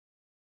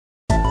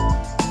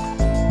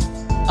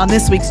On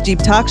this week's Jeep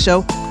Talk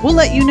Show, we'll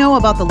let you know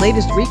about the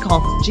latest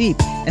recall from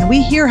Jeep, and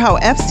we hear how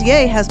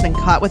FCA has been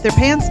caught with their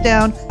pants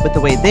down with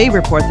the way they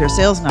report their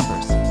sales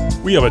numbers.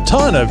 We have a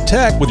ton of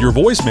tech with your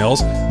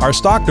voicemails. Our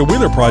Stock to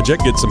Wheeler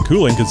project gets some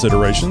cooling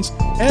considerations,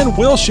 and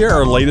we'll share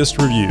our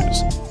latest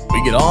reviews.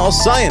 We get all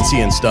sciencey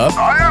and stuff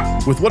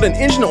with what an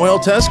engine oil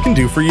test can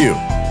do for you.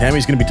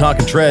 Tammy's going to be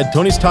talking tread,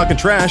 Tony's talking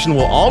trash, and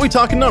we'll all be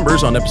talking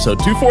numbers on episode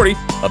 240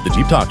 of the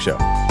Jeep Talk Show.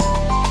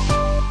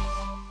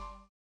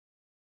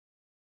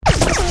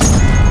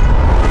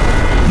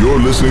 You're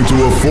listening to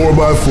a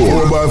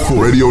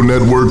 4x4 Radio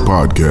Network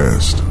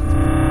podcast.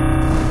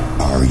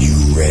 Are you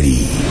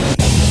ready?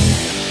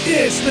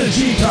 It's the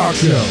Jeep Talk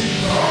Show.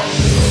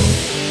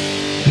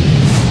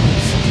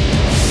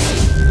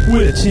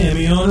 With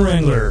Tammy on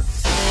Wrangler,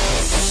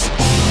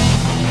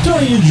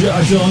 Tony and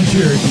Josh on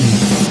Cherokee.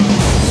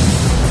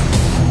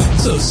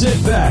 So sit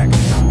back,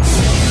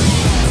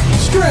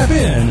 strap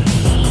in,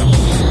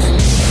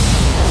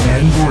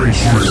 and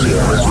brace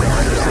yourself.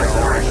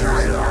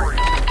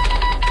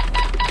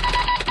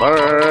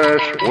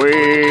 First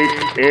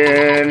Week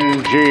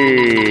in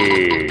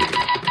Jeep.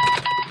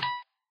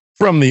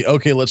 From the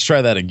OK, Let's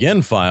Try That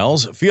Again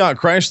files, Fiat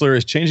Chrysler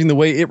is changing the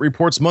way it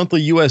reports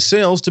monthly U.S.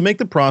 sales to make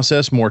the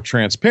process more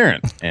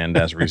transparent. And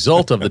as a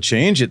result of the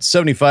change, its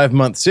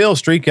 75-month sales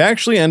streak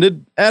actually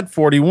ended at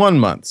 41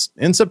 months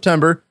in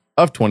September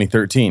of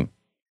 2013.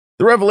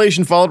 The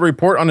revelation followed a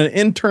report on an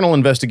internal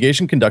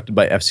investigation conducted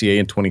by FCA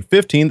in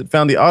 2015 that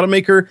found the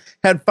automaker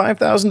had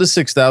 5,000 to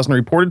 6,000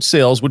 reported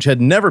sales which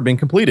had never been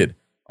completed.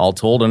 All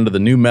told, under the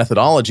new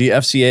methodology,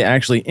 FCA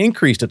actually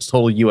increased its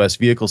total U.S.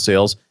 vehicle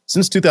sales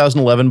since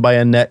 2011 by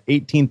a net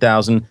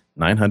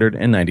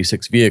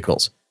 18,996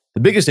 vehicles. The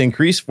biggest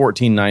increase,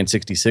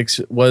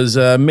 14,966, was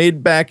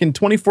made back in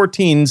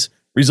 2014's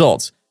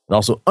results. It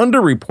also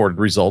underreported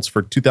results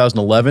for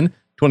 2011,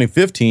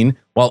 2015,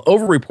 while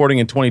overreporting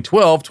in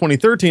 2012,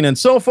 2013, and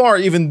so far,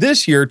 even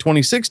this year,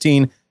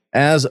 2016,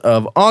 as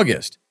of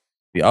August.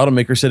 The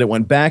automaker said it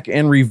went back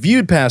and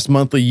reviewed past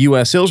monthly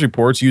U.S. sales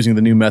reports using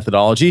the new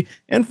methodology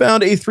and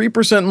found a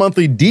 3%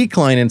 monthly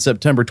decline in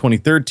September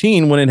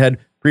 2013 when it had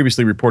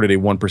previously reported a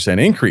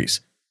 1% increase.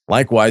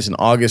 Likewise, in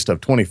August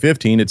of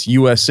 2015, its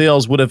U.S.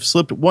 sales would have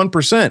slipped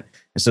 1%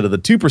 instead of the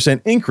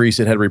 2% increase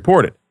it had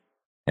reported.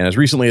 And as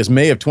recently as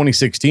May of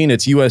 2016,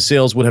 its U.S.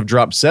 sales would have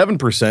dropped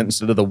 7%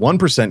 instead of the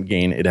 1%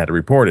 gain it had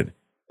reported.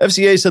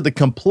 FCA said the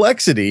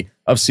complexity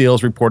of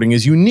sales reporting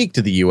is unique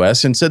to the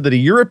U.S. and said that a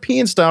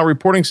European-style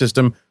reporting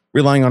system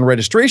relying on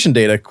registration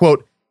data,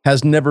 quote,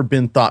 has never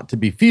been thought to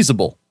be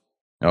feasible.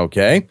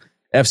 Okay.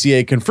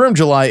 FCA confirmed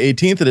July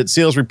 18th that its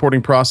sales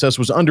reporting process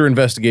was under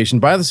investigation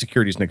by the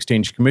Securities and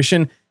Exchange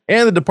Commission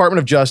and the Department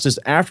of Justice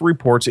after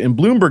reports in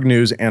Bloomberg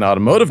News and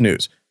Automotive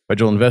News.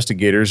 Federal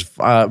investigators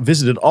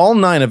visited all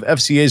 9 of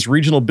FCA's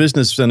regional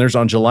business centers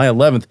on July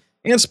 11th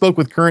and spoke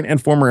with current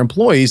and former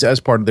employees as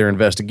part of their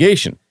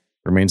investigation.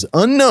 It remains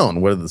unknown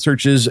whether the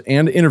searches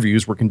and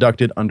interviews were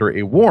conducted under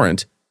a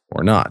warrant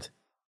or not.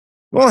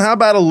 Well, how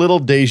about a little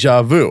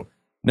deja vu?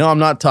 No, I'm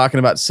not talking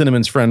about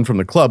Cinnamon's friend from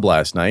the club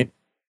last night.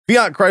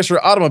 Fiat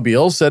Chrysler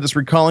Automobiles said it's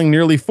recalling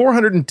nearly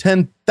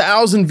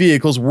 410,000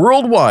 vehicles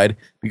worldwide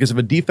because of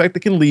a defect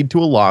that can lead to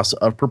a loss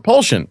of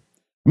propulsion,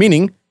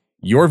 meaning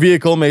your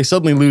vehicle may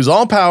suddenly lose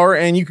all power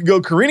and you could go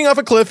careening off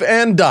a cliff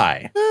and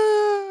die.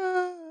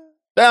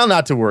 Well,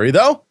 not to worry,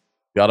 though.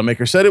 The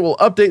automaker said it will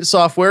update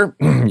software,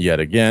 yet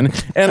again,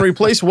 and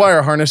replace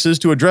wire harnesses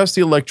to address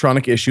the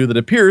electronic issue that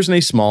appears in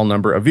a small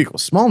number of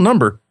vehicles. Small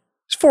number?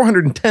 It's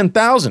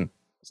 410,000.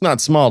 It's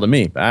not small to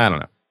me, but I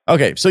don't know.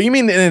 Okay, so you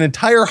mean that an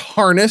entire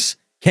harness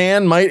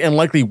can, might, and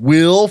likely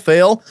will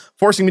fail,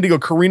 forcing me to go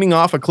careening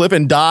off a cliff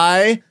and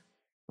die?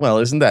 Well,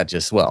 isn't that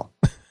just swell?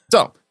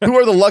 So, who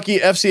are the lucky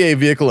FCA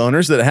vehicle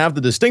owners that have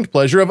the distinct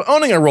pleasure of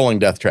owning a rolling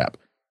death trap?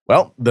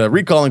 Well, the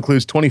recall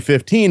includes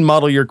 2015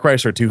 model year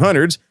Chrysler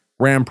 200s,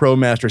 Ram Pro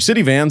Master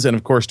City vans, and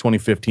of course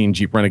 2015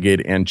 Jeep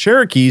Renegade and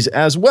Cherokees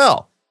as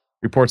well.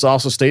 Reports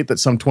also state that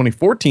some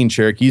 2014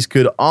 Cherokees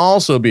could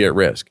also be at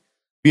risk.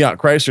 Fiat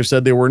Chrysler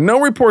said there were no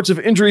reports of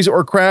injuries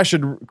or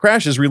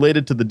crashes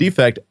related to the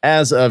defect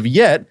as of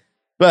yet,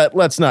 but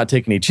let's not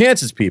take any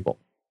chances, people.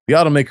 The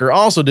automaker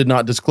also did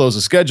not disclose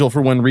a schedule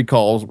for when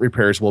recall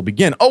repairs will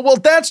begin. Oh, well,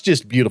 that's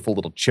just beautiful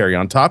little cherry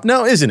on top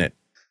now, isn't it?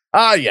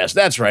 Ah, yes,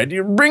 that's right.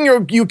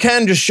 You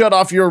can just shut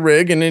off your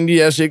rig, and then,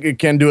 yes, it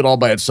can do it all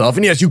by itself.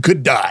 And yes, you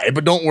could die,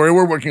 but don't worry,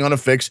 we're working on a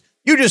fix.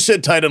 You just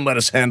sit tight and let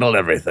us handle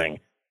everything.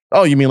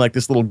 Oh, you mean like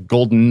this little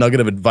golden nugget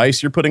of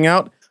advice you're putting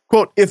out?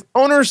 Quote, if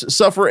owners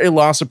suffer a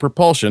loss of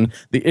propulsion,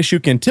 the issue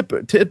can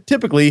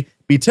typically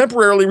be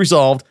temporarily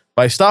resolved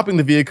by stopping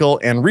the vehicle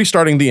and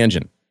restarting the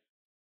engine.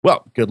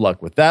 Well, good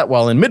luck with that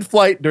while in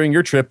mid-flight during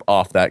your trip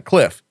off that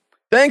cliff.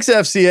 Thanks,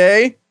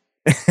 FCA.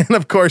 And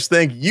of course,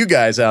 thank you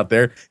guys out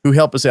there who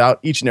help us out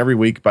each and every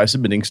week by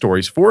submitting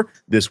stories for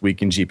This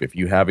Week in Jeep. If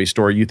you have a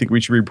story you think we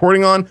should be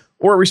reporting on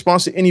or a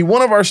response to any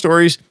one of our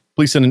stories,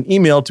 please send an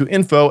email to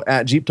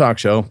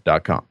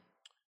info@jeeptalkshow.com.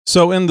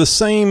 So in the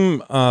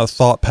same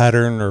thought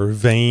pattern or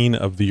vein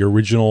of the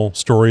original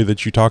story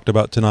that you talked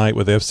about tonight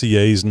with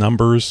FCA's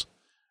numbers,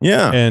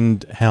 Yeah.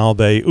 And how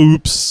they,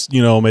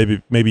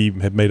 maybe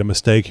have made a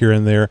mistake here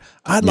and there.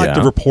 I'd like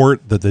to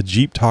report that the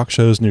Jeep Talk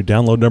Show's new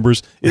download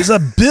numbers is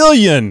 1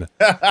 billion.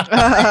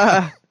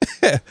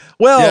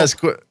 Well, yes,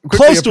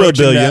 close to 1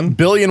 billion.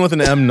 Billion with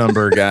an M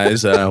number,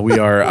 guys. We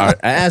are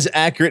as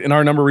accurate in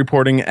our number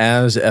reporting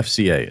as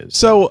FCA is.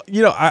 So,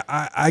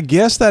 I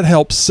guess that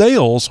helps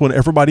sales when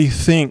everybody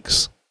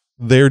thinks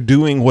they're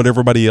doing what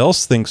everybody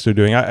else thinks they're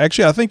doing. I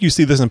think you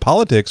see this in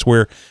politics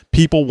where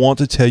people want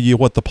to tell you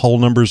what the poll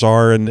numbers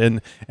are,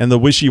 and the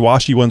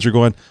wishy-washy ones are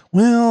going,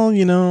 well,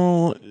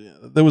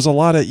 there was a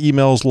lot of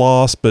emails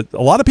lost, but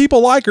a lot of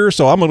people like her,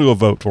 so I'm going to go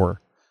vote for her.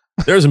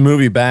 There's a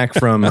movie back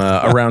from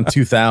around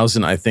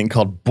 2000, I think,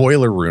 called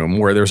Boiler Room,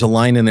 where there's a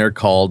line in there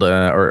called,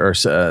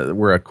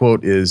 where a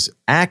quote is,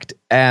 "Act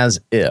as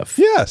if."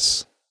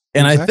 Yes.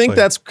 And exactly. I think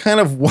that's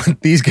kind of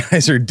what these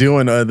guys are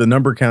doing.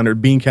 The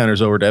bean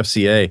counters over to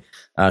FCA,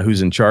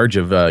 who's in charge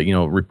of,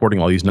 reporting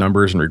all these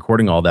numbers and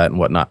recording all that and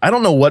whatnot. I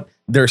don't know what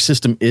their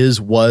system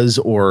was,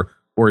 or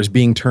is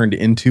being turned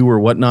into or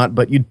whatnot,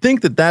 but you'd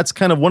think that that's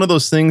kind of one of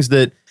those things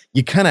that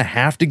you kind of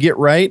have to get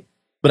right.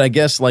 But I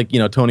guess, like,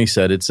 Tony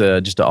said, it's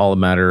just all a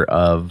matter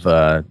of,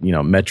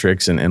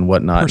 metrics and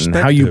whatnot, and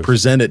how you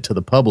present it to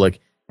the public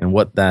and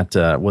what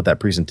that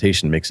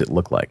presentation makes it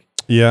look like.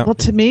 Yeah. Well,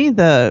 to me,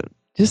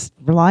 just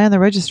rely on the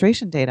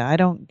registration data. I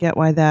don't get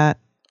why that.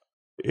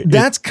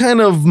 That's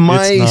kind of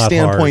my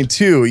standpoint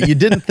too. You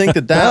didn't think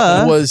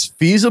that was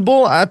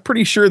feasible? I'm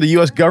pretty sure the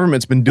U.S.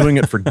 government's been doing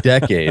it for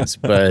decades,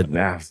 but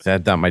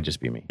that might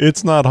just be me.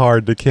 It's not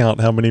hard to count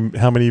how many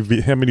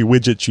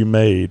widgets you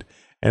made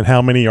and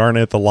how many aren't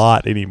at the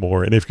lot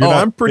anymore. And if you're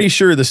I'm pretty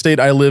sure the state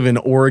I live in,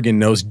 Oregon,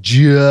 knows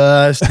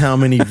just how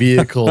many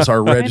vehicles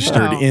are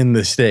registered in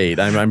the state.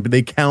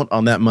 They count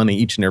on that money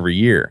each and every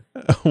year.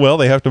 Well,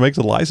 they have to make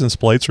the license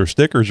plates or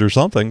stickers or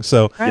something.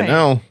 So,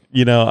 right.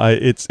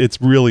 It's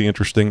really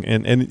interesting.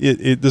 And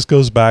it this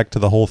goes back to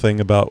the whole thing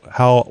about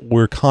how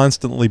we're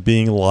constantly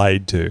being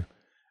lied to.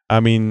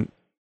 I mean,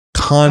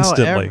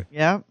 constantly.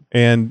 Yeah.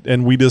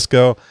 And we just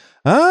go,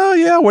 oh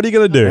yeah, what are you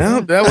going to do?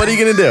 Well, what are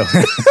you going to do?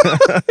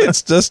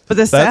 It's just. But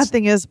the sad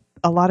thing is,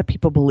 a lot of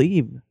people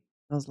believe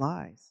those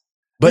lies.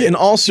 But in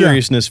all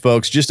seriousness,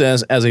 folks, just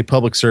as a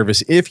public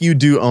service, if you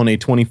do own a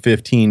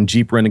 2015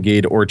 Jeep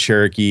Renegade or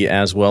Cherokee,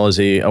 as well as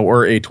a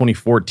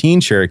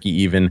 2014 Cherokee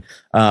even,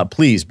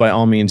 please, by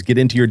all means, get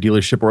into your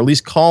dealership or at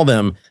least call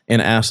them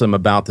and ask them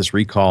about this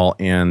recall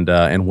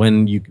and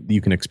when you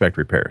can expect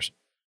repairs.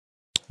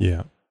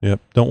 Yeah.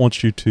 Yep. Don't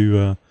want you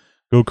to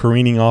go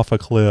careening off a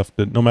cliff,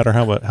 no matter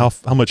how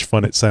much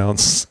fun it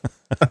sounds.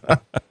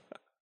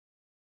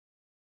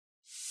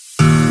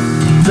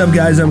 What's up,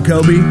 guys? I'm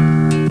Kobe.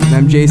 And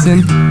I'm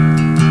Jason.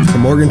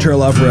 From Oregon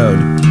Trail Off-Road.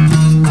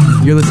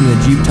 You're listening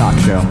to Jeep Talk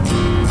Show.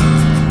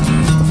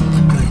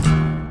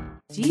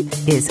 Jeep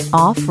is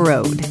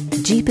off-road.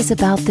 Jeep is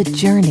about the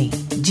journey.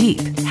 Jeep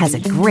has a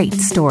great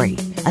story.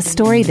 A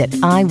story that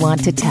I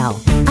want to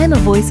tell. I'm a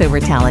voiceover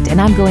talent, and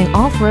I'm going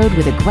off-road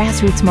with a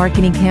grassroots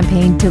marketing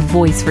campaign to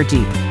voice for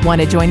Jeep.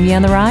 Want to join me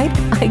on the ride?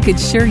 I could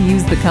sure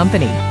use the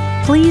company.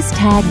 Please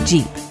tag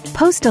Jeep.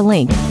 Post a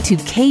link to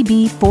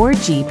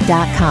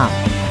kb4jeep.com.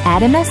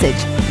 Add a message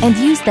and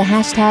use the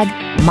hashtag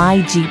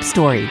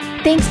MyJeepStory.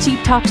 Thanks,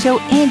 Jeep Talk Show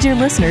and your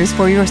listeners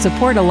for your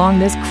support along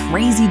this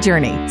crazy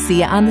journey. See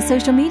you on the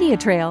social media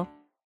trail.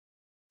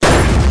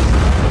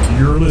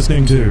 You're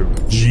listening to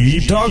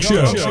Jeep Talk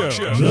Show,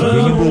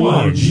 the number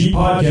one Jeep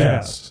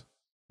podcast.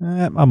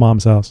 At my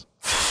mom's house.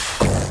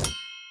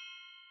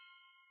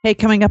 Hey,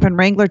 coming up in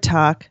Wrangler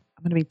Talk,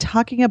 I'm going to be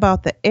talking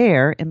about the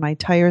air in my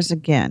tires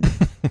again.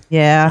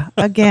 Yeah,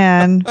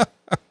 again.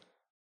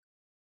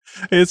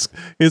 It's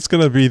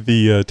going to be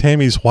the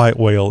Tammy's white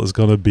whale is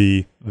going to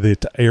be the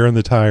air in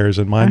the tires,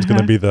 and mine's going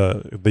to be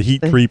the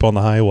heat creep on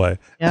the highway.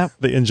 Yep.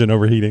 The engine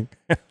overheating.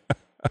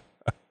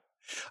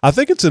 I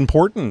think it's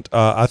important.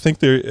 I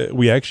think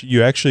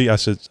you actually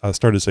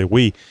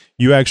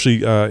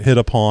hit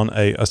upon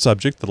a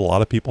subject that a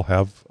lot of people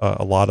have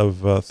a lot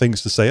of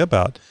things to say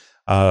about.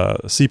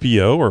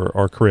 CPO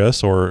or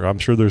Chris, or I'm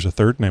sure there's a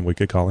third name we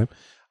could call him,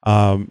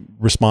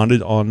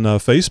 responded on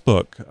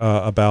Facebook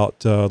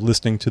about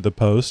listening to the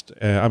post.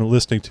 I'm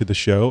listening to the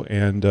show,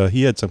 and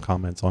he had some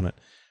comments on it.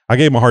 I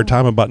gave him a hard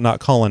time about not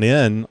calling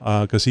in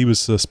because he was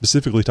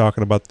specifically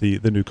talking about the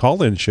new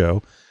call-in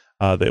show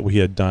that we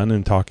had done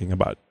and talking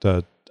about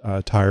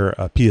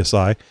tire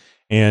PSI.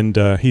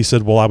 And he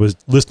said, well, I was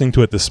listening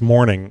to it this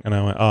morning. And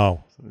I went,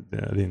 oh,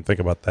 I didn't think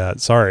about that.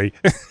 Sorry.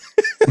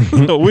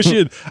 I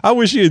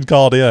wish you had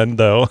called in,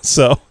 though.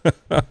 So,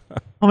 well,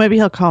 maybe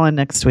he'll call in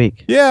next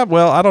week. Yeah,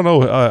 well, I don't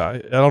know. I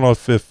don't know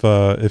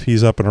if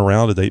he's up and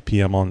around at 8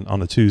 p.m.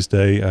 on a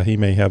Tuesday. He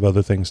may have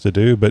other things to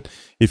do. But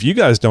if you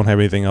guys don't have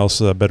anything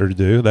else better to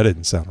do, that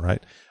didn't sound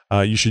right.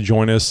 You should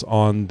join us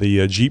on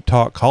the Jeep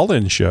Talk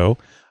call-in show,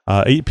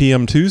 8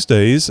 p.m.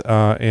 Tuesdays.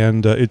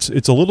 And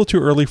it's a little too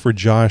early for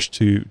Josh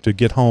to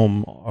get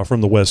home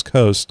from the West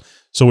Coast.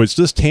 So it's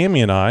just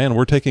Tammy and I, and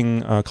we're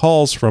taking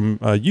calls from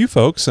you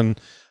folks and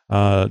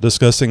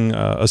discussing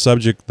a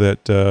subject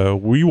that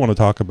we want to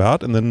talk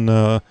about, and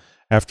then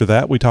After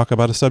that, we talk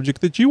about a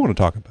subject that you want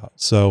to talk about.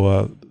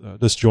 So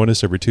just join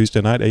us every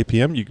Tuesday night, 8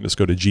 p.m. You can just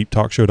go to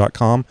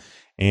JeepTalkShow.com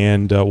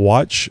and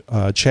watch,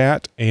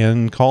 chat,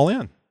 and call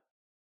in.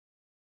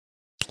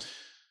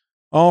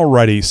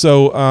 Alrighty,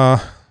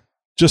 so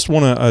just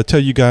want to tell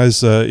you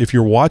guys, if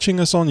you're watching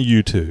us on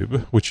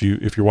YouTube,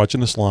 if you're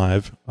watching us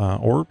live,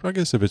 or I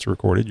guess if it's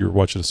recorded, you're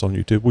watching us on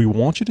YouTube, we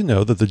want you to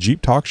know that the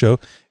Jeep Talk Show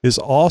is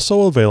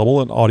also available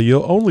in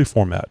audio-only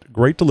format.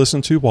 Great to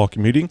listen to while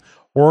commuting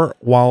or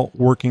while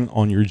working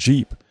on your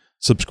Jeep.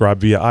 Subscribe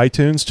via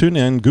iTunes,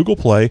 TuneIn, Google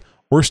Play,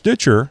 or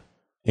Stitcher.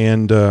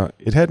 And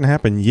it hadn't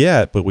happened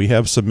yet, but we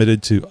have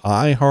submitted to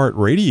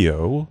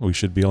iHeartRadio. We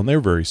should be on there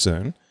very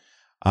soon.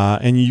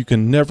 And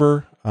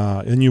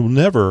you'll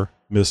never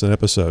miss an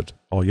episode.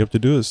 All you have to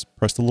do is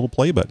press the little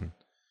play button.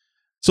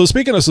 So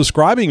speaking of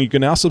subscribing, you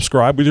can now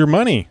subscribe with your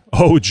money.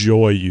 Oh,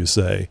 joy, you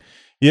say.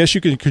 Yes,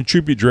 you can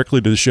contribute directly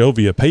to the show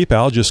via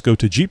PayPal. Just go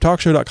to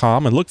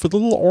JeepTalkShow.com and look for the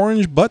little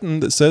orange button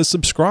that says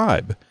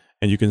subscribe.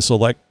 And you can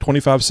select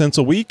 25 cents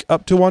a week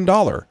up to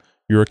 $1.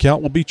 Your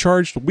account will be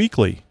charged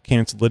weekly.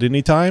 Cancel at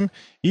any time.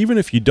 Even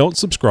if you don't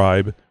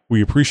subscribe,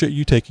 we appreciate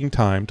you taking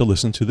time to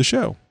listen to the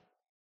show.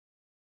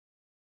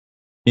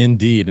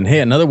 Indeed. And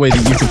hey, another way that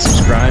you can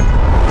subscribe.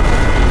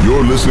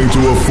 You're listening to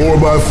a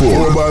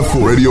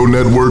 4x4 Radio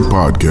Network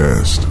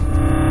podcast.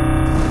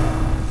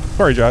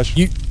 Sorry, Josh.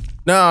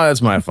 No,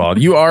 that's my fault.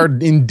 You are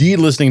indeed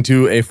listening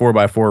to a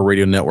 4x4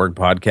 Radio Network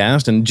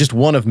podcast, and just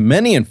one of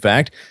many, in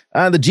fact.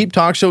 The Jeep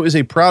Talk Show is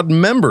a proud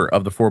member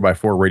of the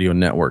 4x4 Radio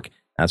Network.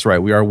 That's right,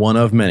 we are one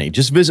of many.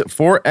 Just visit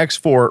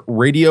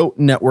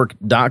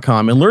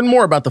 4x4radionetwork.com and learn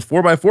more about the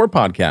 4x4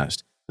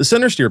 podcast, the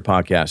Center Steer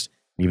podcast,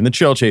 and even the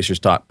Trail Chasers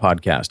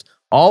podcast.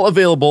 All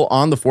available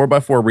on the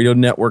 4x4 Radio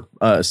Network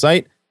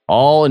site,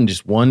 all in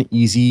just one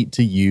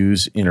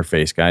easy-to-use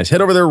interface, guys.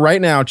 Head over there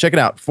right now. Check it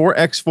out,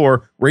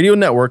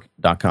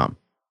 4x4radionetwork.com.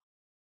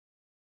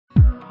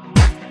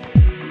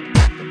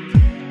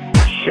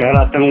 Shut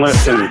up and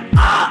listen.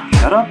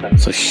 Shut up.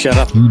 So shut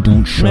up. You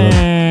don't shut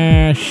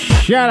up.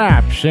 Shut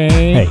up, Shane.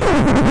 Hey,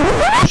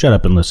 shut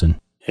up and listen.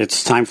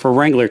 It's time for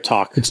Wrangler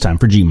Talk. It's time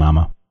for Jeep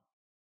Mama.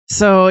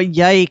 So,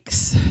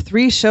 yikes.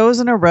 3 shows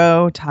in a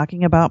row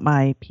talking about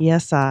my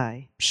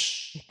PSI.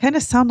 You kind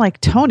of sound like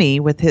Tony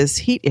with his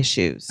heat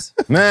issues.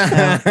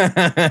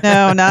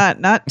 No,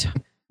 not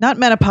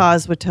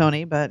menopause with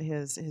Tony, but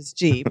his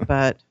Jeep.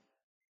 But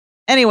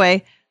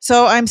anyway,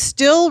 so I'm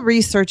still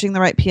researching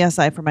the right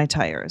PSI for my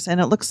tires, and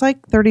it looks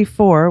like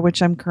 34,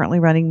 which I'm currently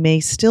running,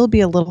 may still be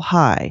a little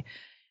high.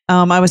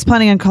 I was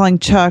planning on calling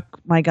Chuck,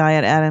 my guy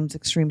at Adams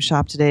Extreme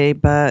Shop today,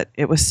 but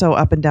it was so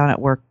up and down at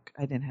work,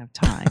 I didn't have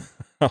time.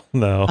 Oh,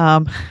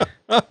 no.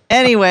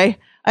 Anyway,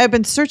 I have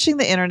been searching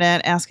the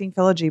internet, asking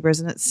fellow Jeepers,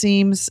 and it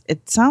sounds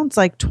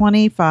like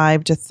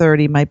 25 to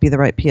 30 might be the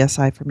right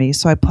PSI for me.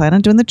 So I plan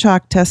on doing the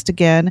chalk test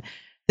again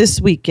this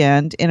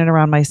weekend in and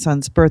around my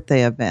son's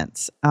birthday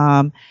events.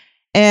 And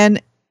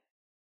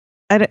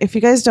if you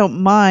guys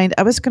don't mind,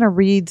 I was going to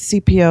read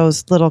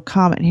CPO's little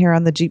comment here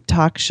on the Jeep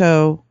Talk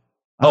Show.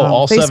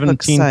 All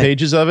Facebook 17 site.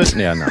 pages of it?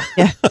 Yeah, no.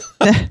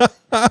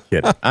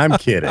 Yeah. I'm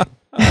kidding.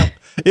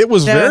 It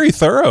was very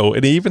thorough,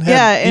 and he even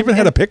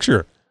had a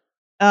picture.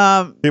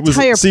 It was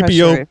tire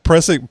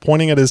CPO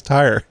pointing at his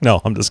tire.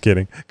 No, I'm just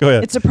kidding. Go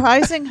ahead. It's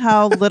surprising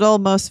how little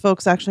most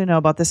folks actually know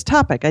about this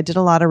topic. I did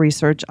a lot of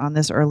research on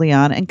this early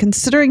on and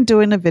considering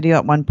doing a video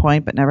at one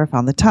point, but never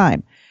found the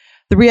time.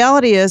 The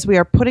reality is we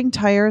are putting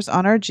tires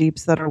on our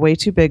Jeeps that are way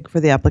too big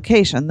for the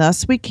application.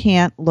 Thus, we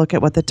can't look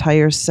at what the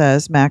tire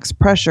says, max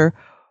pressure,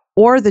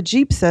 or the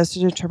Jeep says to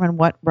determine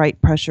what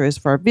right pressure is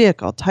for our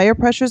vehicle. Tire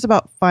pressure is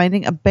about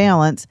finding a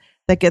balance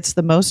that gets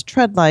the most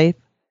tread life,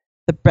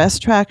 the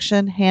best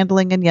traction,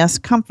 handling, and yes,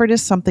 comfort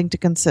is something to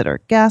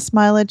consider. Gas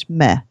mileage,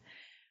 meh.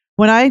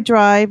 When I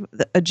drive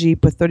a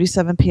Jeep with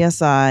 37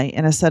 PSI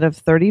and a set of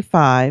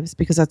 35s,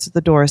 because that's what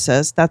the door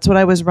says, that's what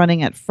I was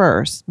running at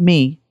first,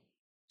 me,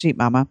 Jeep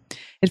Mama,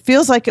 it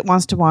feels like it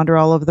wants to wander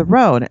all over the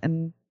road,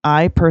 and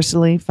I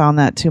personally found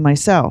that too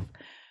myself.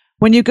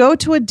 When you go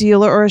to a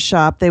dealer or a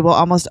shop, they will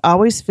almost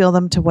always fill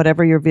them to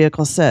whatever your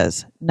vehicle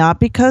says, not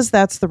because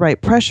that's the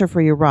right pressure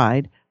for your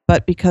ride,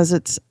 but because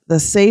it's the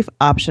safe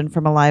option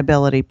from a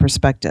liability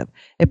perspective.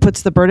 It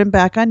puts the burden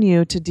back on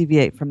you to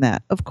deviate from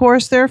that. Of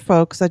course, there are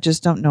folks that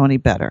just don't know any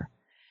better.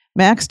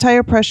 Max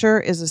tire pressure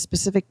is a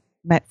specific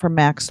for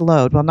max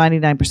load. Well,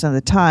 99% of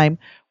the time,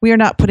 we are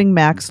not putting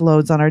max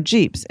loads on our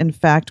Jeeps. In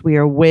fact, we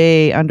are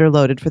way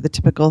underloaded for the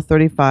typical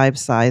 35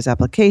 size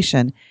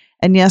application.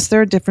 And yes,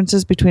 there are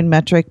differences between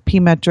metric,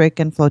 P-metric,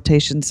 and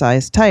flotation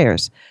size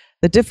tires.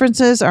 The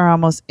differences are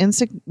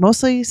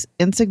mostly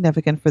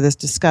insignificant for this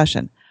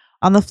discussion.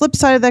 On the flip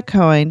side of that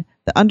coin,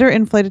 the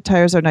underinflated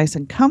tires are nice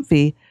and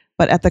comfy,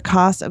 but at the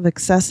cost of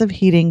excessive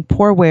heating,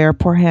 poor wear,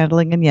 poor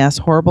handling, and yes,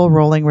 horrible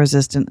rolling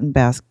resistant and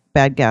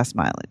bad gas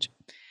mileage.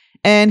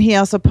 And he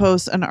also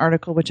posts an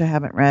article, which I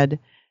haven't read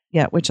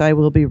yet, which I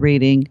will be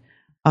reading.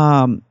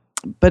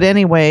 But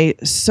anyway,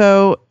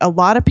 so a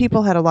lot of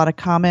people had a lot of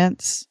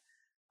comments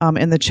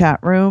in the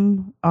chat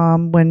room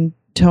when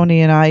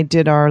Tony and I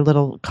did our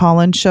little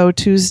call-in show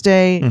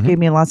Tuesday. Mm-hmm. Gave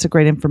me lots of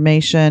great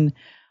information.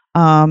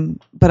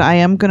 But I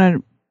am going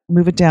to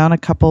move it down a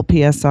couple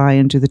PSI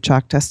and do the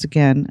chalk test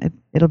again.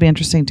 It'll be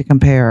interesting to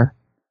compare.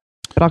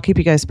 But I'll keep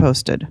you guys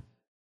posted.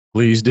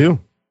 Please do.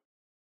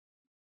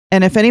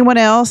 And if anyone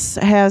else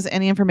has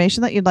any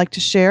information that you'd like to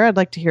share, I'd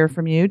like to hear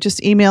from you.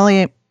 Just email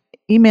me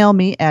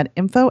at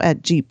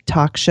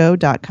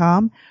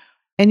info@jeeptalkshow.com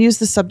and use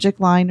the subject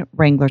line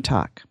Wrangler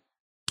Talk.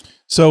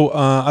 So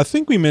I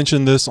think we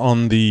mentioned this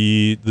on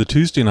the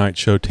Tuesday night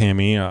show,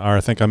 Tammy, or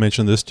I think I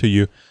mentioned this to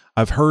you.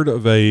 I've heard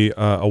of a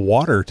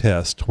water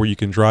test where you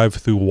can drive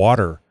through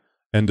water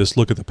and just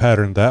look at the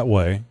pattern that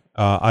way.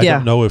 I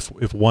don't know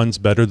if one's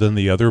better than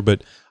the other,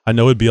 but I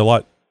know it'd be a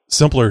lot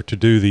simpler to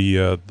do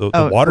the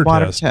water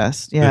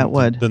test. Yeah, it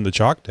would. Than the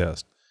chalk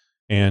test.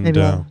 And maybe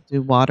we'll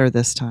do water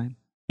this time.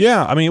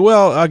 Yeah, I mean,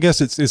 well, I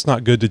guess it's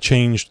not good to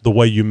change the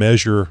way you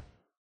measure.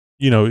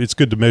 It's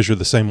good to measure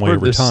the same way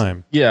every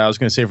time. Yeah, I was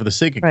going to say for the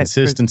sake of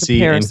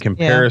consistency and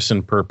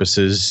comparison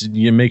purposes,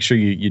 you make sure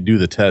you do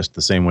the test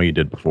the same way you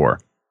did before.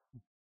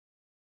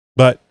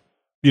 But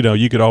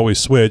you could always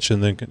switch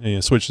and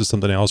then switch to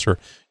something else, or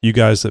you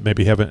guys that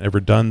maybe haven't ever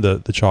done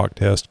the chalk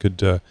test could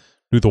do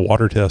the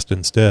water test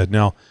instead.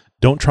 Now,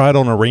 don't try it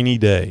on a rainy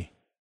day.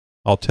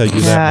 I'll tell you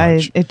that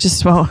much. It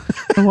just won't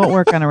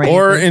work on a rainy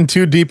or day. in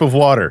too deep of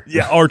water.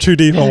 Yeah, or too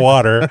deep of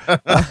water.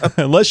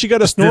 Unless you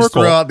got a snorkel. Just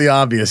throw out the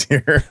obvious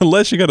here.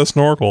 Unless you got a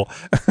snorkel.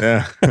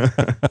 Yeah.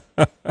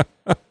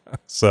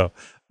 So,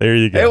 there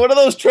you go. Hey, what do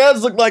those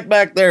treads look like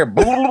back there?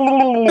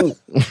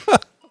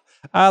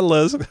 I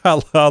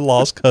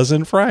lost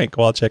cousin Frank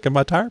while checking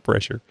my tire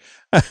pressure.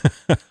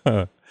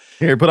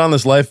 Here, put on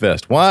this life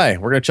vest. Why?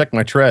 We're going to check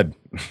my tread.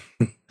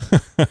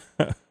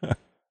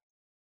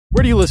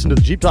 Where do you listen to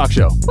the Jeep Talk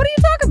Show? What are you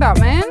talking about,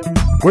 man?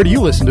 Where do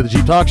you listen to the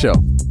Jeep Talk Show?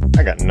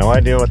 I got no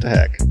idea what the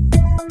heck.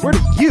 Where do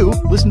you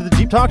listen to the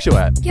Jeep Talk Show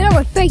at? Get out of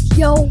my face,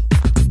 yo.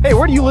 Hey,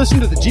 where do you listen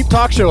to the Jeep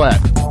Talk Show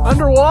at?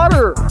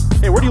 Underwater.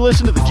 Hey, where do you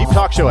listen to the Jeep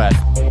Talk Show at?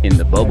 In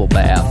the bubble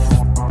bath.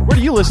 Where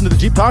do you listen to the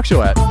Jeep Talk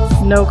Show at?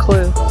 No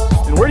clue.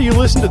 And where do you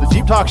listen to the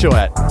Jeep Talk Show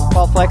at?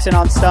 While flexing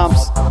on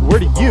stumps. Where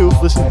do you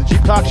listen to the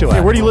Jeep Talk Show at?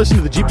 Hey, where do you listen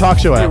to the Jeep Talk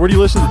Show at? Hey, where do you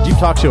listen to the Jeep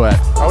Talk Show at?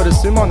 I would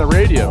assume on the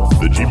radio.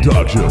 The Jeep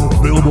Talk Show,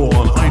 available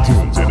on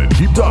iTunes and at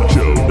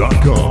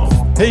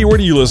JeepTalkShow.com. Hey, where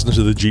do you listen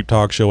to the Jeep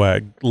Talk Show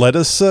at? Let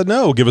us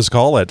know. Give us a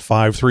call at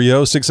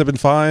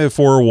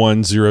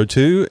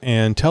 530-675-4102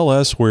 and tell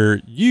us where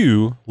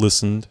you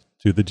listened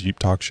to the Jeep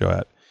Talk Show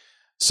at.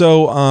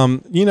 So,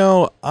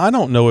 I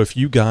don't know if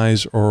you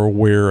guys are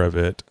aware of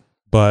it,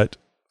 but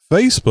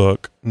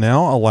Facebook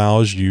now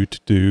allows you to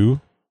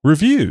do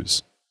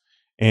reviews.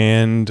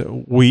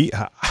 And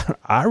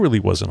I really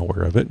wasn't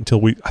aware of it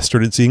until I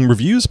started seeing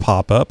reviews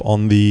pop up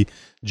on the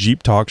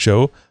Jeep Talk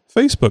Show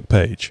Facebook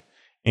page.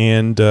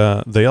 And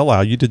they allow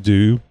you to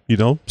do,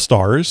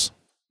 stars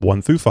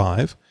 1 through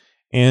 5.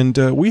 And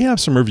we have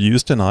some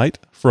reviews tonight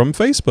from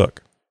Facebook.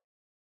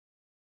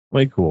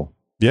 Way cool.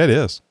 Yeah, it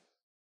is.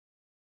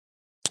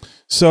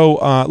 So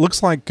it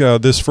looks like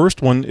this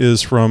first one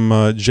is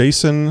from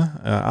Jason,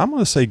 I'm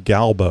going to say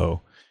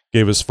Galbo.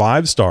 Gave us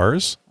 5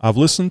 stars. I've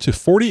listened to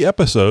 40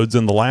 episodes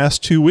in the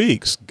last 2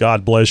 weeks.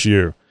 God bless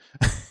you.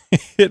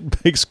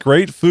 It makes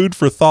great food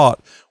for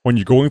thought when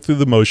you're going through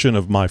the motion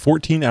of my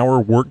 14-hour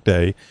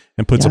workday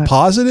and puts a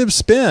positive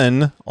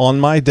spin on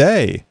my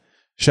day.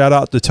 Shout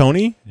out to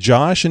Tony,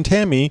 Josh, and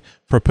Tammy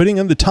for putting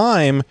in the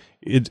time.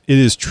 It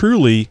is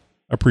truly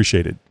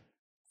appreciated.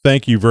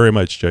 Thank you very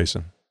much,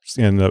 Jason.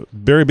 And a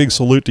very big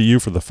salute to you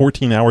for the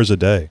 14 hours a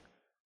day.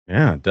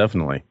 Yeah,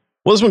 definitely.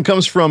 Well, this one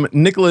comes from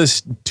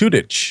Nicholas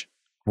Tudich.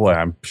 Boy,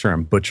 I'm sure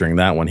I'm butchering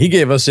that one. He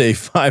gave us a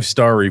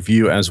 5-star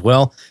review as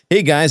well.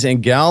 Hey, guys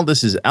and gal,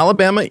 this is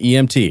Alabama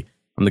EMT.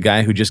 I'm the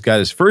guy who just got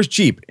his first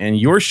Jeep, and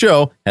your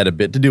show had a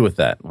bit to do with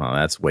that. Well,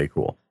 that's way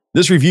cool.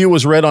 This review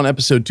was read on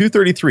episode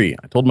 233.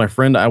 I told my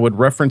friend I would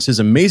reference his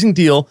amazing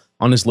deal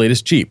on his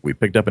latest Jeep. We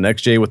picked up an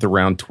XJ with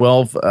around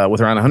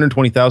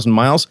 120,000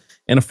 miles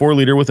and a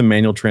 4-liter with a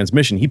manual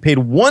transmission. He paid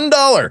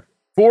 $1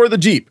 for the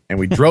Jeep, and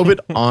we drove it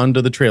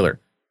onto the trailer.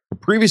 The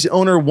previous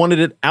owner wanted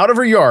it out of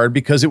her yard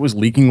because it was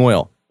leaking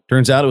oil.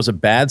 Turns out it was a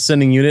bad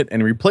sending unit,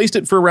 and replaced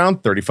it for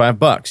around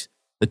 $35.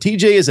 The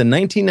TJ is a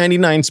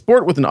 1999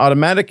 Sport with an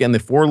automatic and the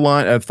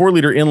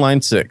 4-liter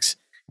inline 6.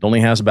 It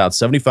only has about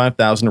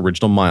 75,000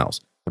 original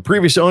miles. The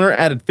previous owner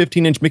added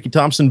 15-inch Mickey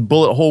Thompson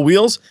bullet hole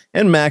wheels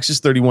and Maxxis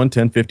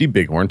 31-1050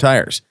 Bighorn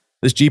tires.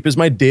 This Jeep is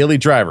my daily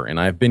driver, and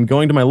I've been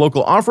going to my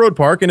local off-road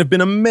park and have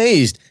been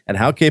amazed at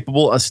how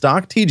capable a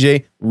stock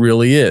TJ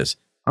really is.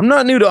 I'm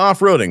not new to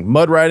off-roading.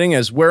 Mud riding,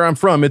 as where I'm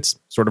from, it's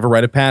sort of a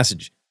rite of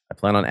passage. I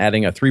plan on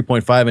adding a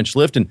 3.5-inch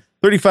lift and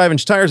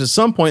 35-inch tires at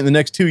some point in the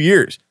next 2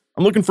 years.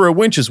 I'm looking for a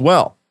winch as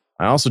well.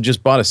 I also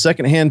just bought a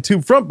second-hand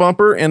tube front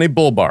bumper and a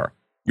bull bar.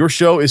 Your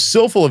show is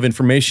so full of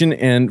information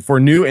and for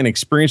new and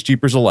experienced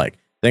Jeepers alike.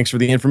 Thanks for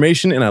the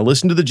information, and I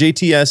listen to the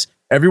JTS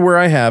everywhere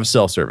I have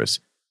cell service.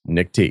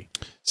 Nick T.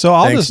 So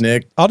I'll Thanks,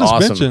 Nick. I'll just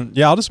Awesome.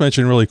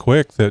 mention really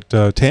quick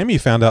that Tammy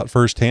found out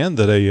firsthand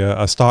that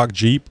a stock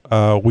Jeep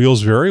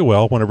wheels very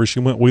well whenever she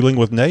went wheeling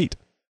with Nate.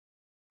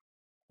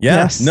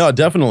 Yeah, no,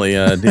 definitely.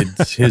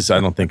 His, I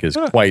don't think is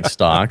quite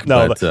stock.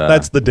 No, but,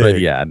 that's the dig.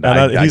 But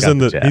yeah, he's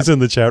in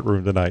the chat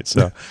room tonight.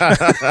 So,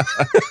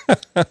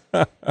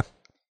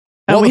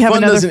 well, we the have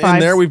fun another doesn't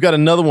end there. We've got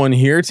another one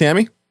here,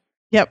 Tammy.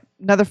 Yep,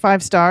 another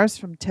 5 stars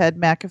from Ted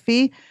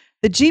McAfee.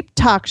 The Jeep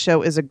Talk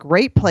Show is a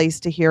great place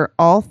to hear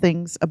all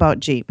things about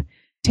Jeep.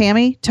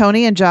 Tammy,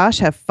 Tony, and Josh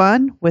have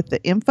fun with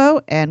the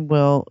info and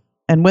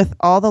with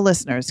all the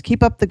listeners.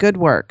 Keep up the good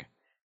work.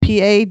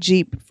 PA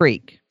Jeep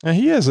Freak.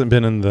 he hasn't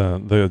been in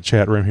the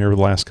chat room here the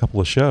last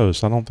couple of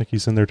shows. I don't think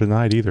he's in there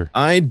tonight either.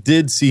 I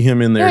did see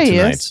him in there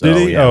tonight. So, did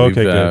he? yeah,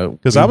 okay, good.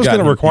 Because I was going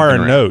to require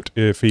a note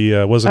if he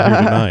wasn't here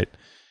tonight.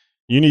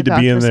 You need to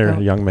be in there,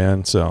 young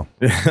man. So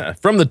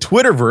from the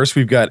Twitterverse,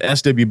 we've got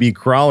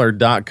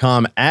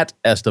swbcrawler.com at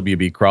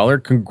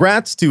swbcrawler.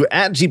 Congrats to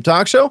at Jeep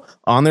Talk Show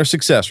on their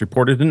success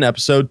reported in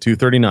episode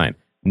 239.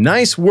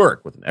 Nice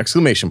work with an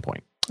exclamation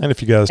point. And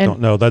if you guys don't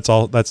know,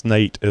 that's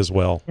Nate as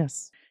well.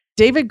 Yes.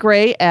 David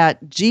Gray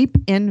at Jeep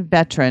in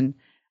Veteran.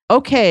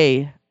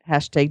 Okay,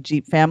 hashtag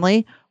Jeep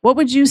family. What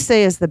would you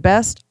say is the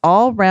best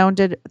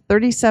all-rounded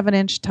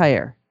 37-inch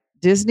tire?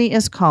 Disney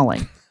is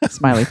calling.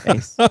 Smiley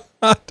face.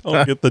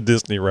 Don't get the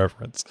Disney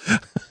reference.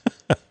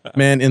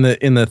 Man, in the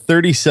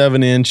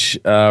 37-inch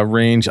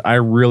range, I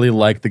really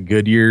like the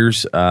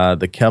Goodyears.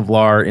 The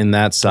Kevlar in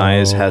that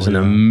size has an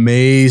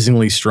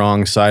amazingly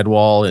strong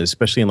sidewall,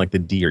 especially in like the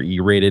D or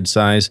E rated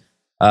size.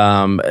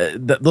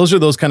 Those are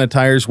those kind of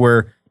tires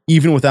where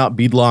even without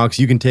beadlocks,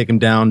 you can take them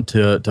down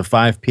to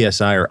 5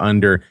 psi or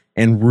under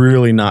and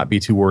really not be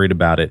too worried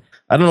about it.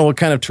 I don't know what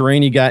kind of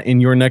terrain you got in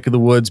your neck of the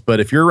woods, but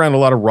if you're around a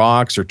lot of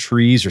rocks or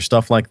trees or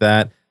stuff like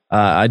that,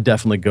 I'd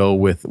definitely go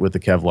with the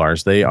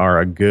Kevlars. They are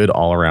a good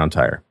all-around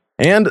tire.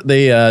 And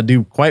they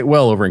do quite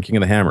well over in King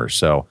of the Hammers.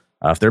 So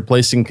if they're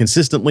placing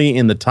consistently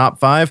in the top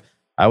 5,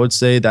 I would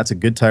say that's a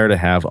good tire to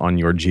have on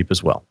your Jeep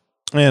as well.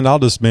 And I'll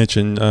just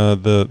mention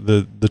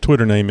the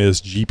Twitter name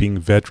is Jeeping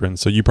Veteran.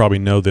 So you probably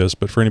know this,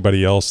 but for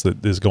anybody else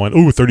that is going,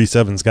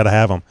 37's got to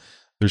have them.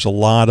 There's a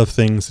lot of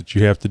things that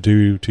you have to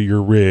do to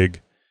your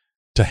rig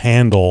to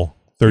handle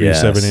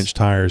 37-inch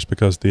tires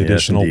because the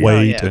additional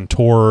weight and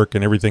torque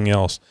and everything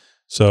else.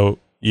 So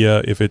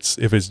yeah, if it's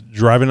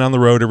driving down the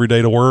road every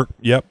day to work,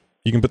 yep,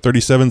 you can put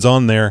 37s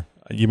on there.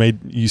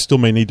 You still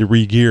may need to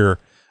re-gear,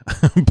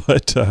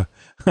 but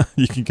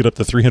you can get up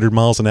to 300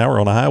 miles an hour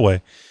on a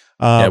highway.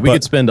 We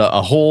could spend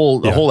a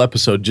whole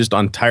episode just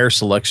on tire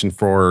selection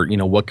for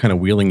what kind of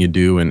wheeling you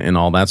do and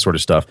all that sort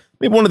of stuff.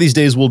 Maybe one of these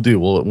days we'll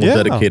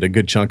dedicate a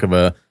good chunk of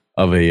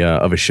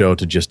a show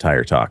to just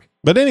tire talk.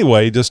 But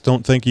anyway, just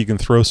don't think you can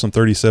throw some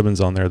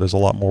 37s on there. There's a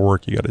lot more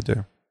work you got to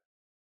do.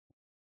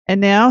 And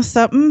now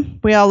something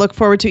we all look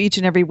forward to each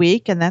and every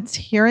week, and that's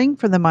hearing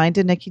from the mind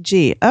of Nikki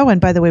G. Oh,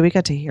 and by the way, we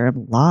got to hear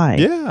him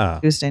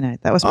live Tuesday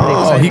night. That was pretty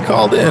exciting. He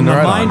called in.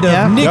 The mind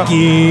of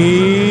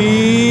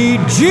Nikki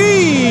G.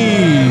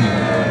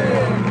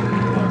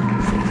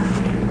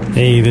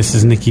 Hey, this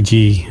is Nikki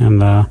G,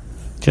 and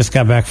just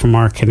got back from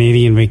our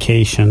Canadian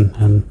vacation,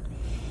 and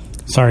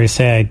sorry to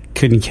say I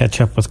couldn't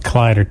catch up with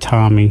Clyde or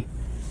Tommy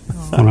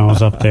when I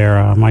was up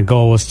there. My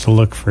goal was to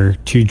look for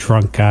 2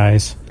 drunk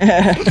guys.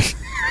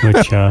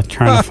 Which trying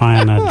to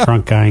find a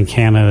drunk guy in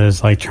Canada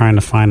is like trying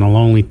to find a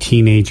lonely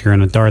teenager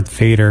in a Darth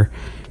Vader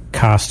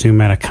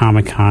costume at a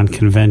Comic-Con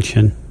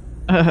convention.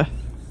 If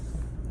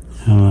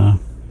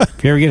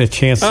you ever get a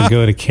chance to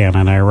go to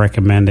Canada, I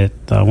recommend it.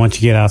 Once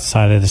you get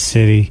outside of the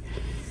city,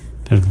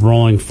 there's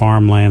rolling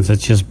farmlands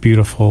that's just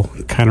beautiful.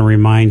 It kind of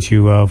reminds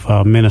you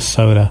of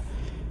Minnesota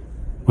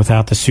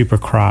without the super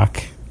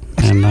croc.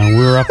 And we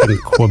were up in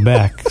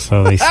Quebec,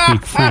 so they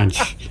speak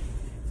French.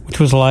 Which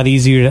was a lot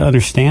easier to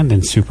understand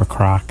than Super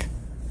Croc.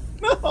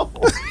 No.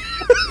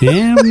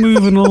 Yeah,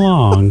 moving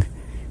along.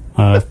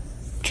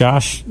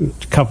 Josh, a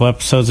couple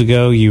episodes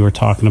ago, you were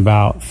talking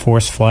about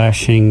force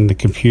flashing the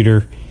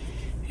computer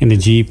in the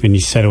Jeep, and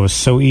you said it was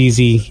so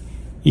easy,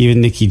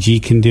 even Nikki G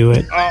can do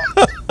it.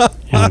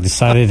 And I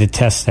decided to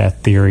test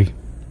that theory.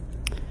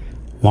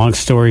 Long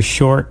story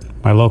short,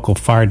 my local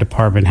fire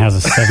department has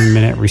a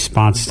 7-minute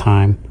response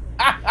time,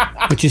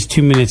 which is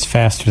 2 minutes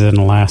faster than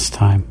the last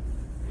time.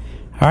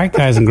 All right,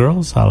 guys and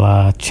girls,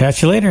 I'll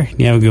chat you later.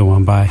 You have a good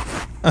one. Bye.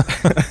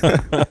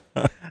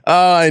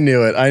 Oh, I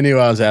knew it. I knew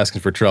I was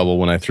asking for trouble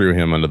when I threw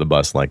him under the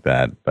bus like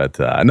that. But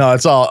no,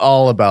 it's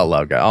all about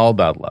love, guys. All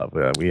about love.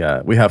 We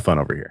have fun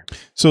over here.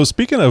 So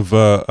speaking of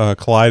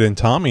Clyde and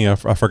Tommy, I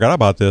forgot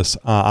about this.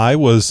 I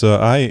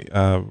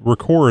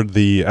record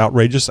the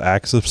Outrageous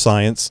Acts of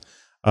Science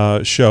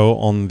show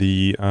on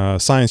the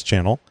Science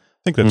Channel. I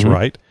think that's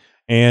right.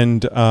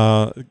 And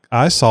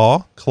I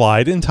saw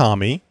Clyde and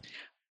Tommy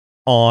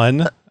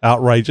on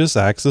Outrageous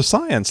Acts of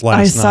Science last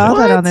night. I saw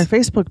that on their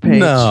Facebook page.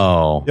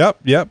 No.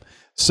 Yep.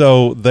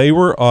 So they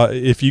were.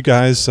 If you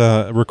guys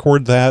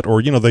record that, or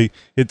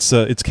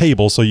it's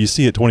cable, so you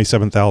see it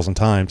 27,000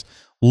 times.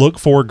 Look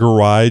for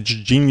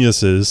Garage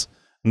Geniuses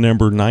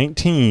number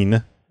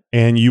 19,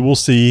 and you will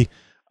see.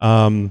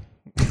 Well,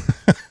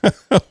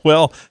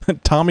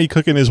 Tommy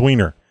cooking his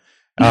wiener.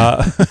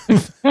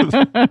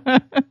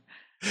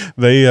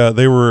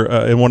 They were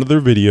in one of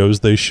their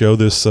videos. They show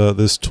this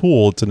this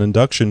tool. It's an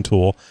induction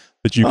tool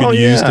that you can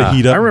use to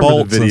heat up I remember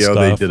bolts the video and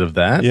stuff. they did of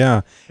that.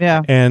 Yeah,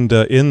 Yeah. And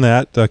in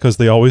that, because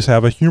they always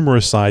have a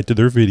humorous side to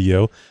their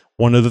video,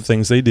 one of the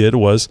things they did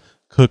was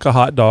cook a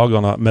hot dog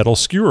on a metal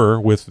skewer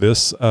with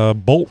this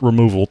bolt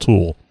removal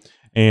tool.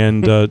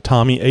 And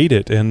Tommy ate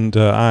it. And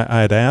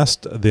I had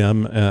asked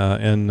them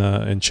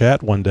in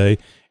chat one day,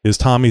 is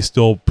Tommy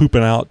still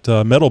pooping out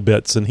metal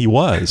bits? And he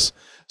was.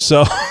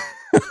 So,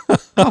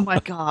 Oh my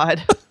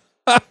God.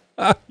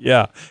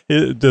 yeah,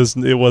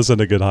 it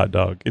wasn't a good hot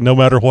dog. No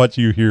matter what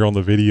you hear on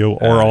the video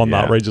or on the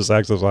Outrageous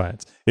Acts of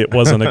Science, it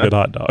wasn't a good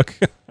hot dog.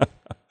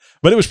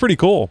 But it was pretty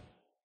cool.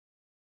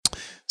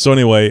 So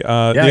anyway,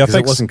 because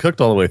it wasn't cooked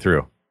all the way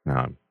through.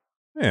 No.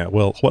 Yeah,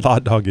 well, what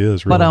hot dog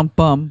is really. But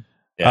bum.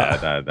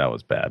 Yeah, that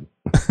was bad.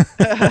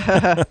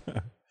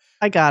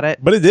 I got it.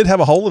 But it did have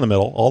a hole in the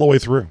middle all the way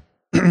through.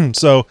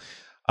 So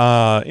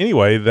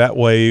anyway, that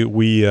way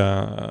we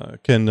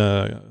can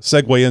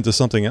segue into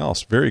something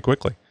else very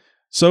quickly.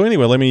 So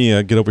anyway, let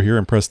me get over here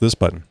and press this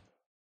button.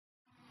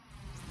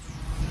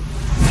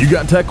 You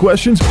got tech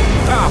questions?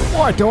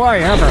 Boy, do I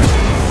ever.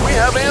 We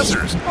have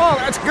answers. Oh,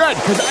 that's good,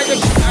 because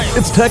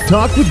It's Tech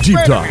Talk with Jeep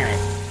Talk.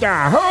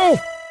 Yahoo!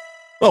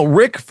 Well,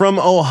 Rick from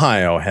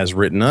Ohio has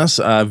written us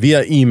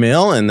via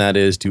email, and that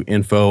is to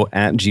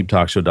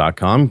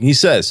info@jeeptalkshow.com. He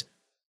says,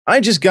 I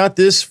just got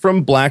this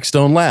from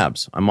Blackstone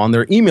Labs. I'm on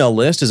their email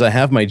list as I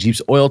have my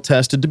Jeep's oil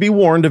tested to be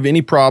warned of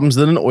any problems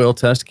that an oil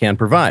test can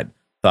provide.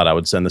 Thought I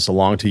would send this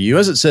along to you,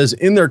 as it says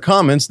in their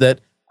comments that,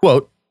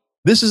 quote,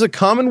 this is a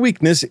common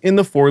weakness in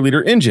the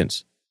 4-liter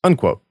engines,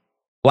 unquote.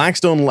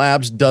 Blackstone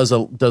Labs does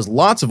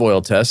lots of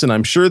oil tests, and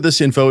I'm sure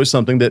this info is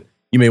something that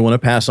you may want to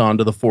pass on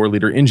to the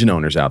 4-liter engine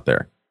owners out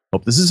there.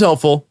 Hope this is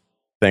helpful.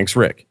 Thanks,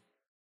 Rick.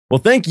 Well,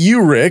 thank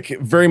you, Rick.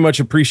 Very much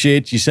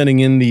appreciate you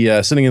sending in the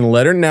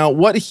letter. Now,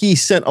 what he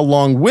sent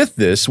along with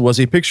this was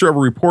a picture of a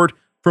report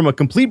from a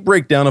complete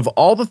breakdown of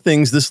all the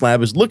things this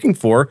lab is looking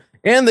for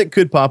and that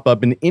could pop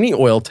up in any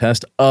oil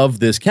test of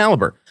this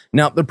caliber.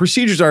 Now, the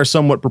procedures are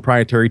somewhat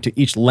proprietary to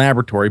each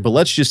laboratory, but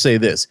let's just say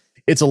this.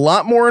 It's a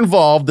lot more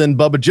involved than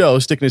Bubba Joe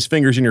sticking his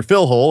fingers in your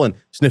fill hole and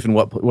sniffing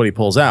what he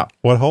pulls out.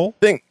 What hole?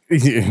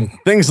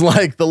 Things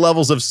like the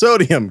levels of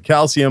sodium,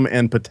 calcium,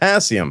 and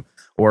potassium,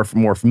 or for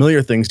more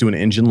familiar things to an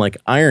engine like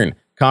iron,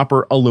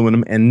 copper,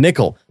 aluminum, and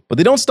nickel. But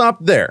they don't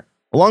stop there.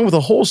 Along with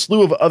a whole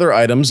slew of other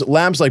items,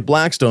 labs like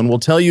Blackstone will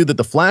tell you that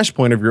the flash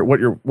point of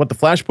what the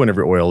flash point of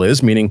your oil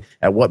is, meaning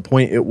at what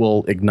point it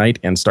will ignite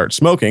and start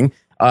smoking,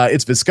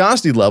 its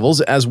viscosity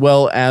levels, as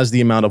well as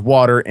the amount of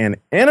water and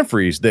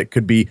antifreeze that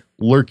could be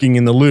lurking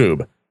in the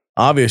lube.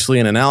 Obviously,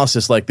 an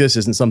analysis like this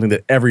isn't something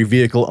that every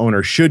vehicle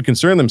owner should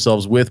concern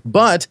themselves with,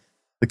 but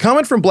the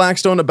comment from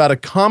Blackstone about a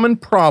common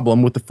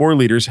problem with the 4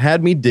 liters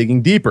had me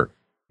digging deeper.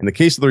 In the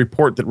case of the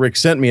report that Rick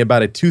sent me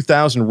about a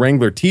 2000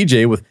 Wrangler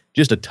TJ with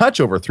just a touch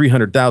over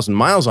 300,000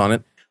 miles on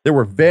it, there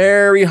were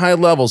very high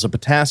levels of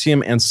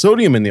potassium and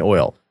sodium in the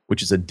oil,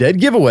 which is a dead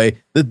giveaway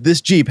that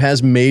this Jeep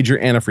has major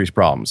antifreeze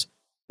problems.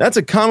 That's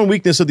a common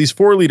weakness of these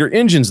 4-liter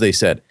engines, they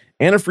said.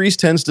 Antifreeze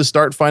tends to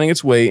start finding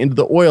its way into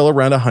the oil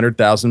around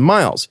 100,000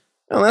 miles.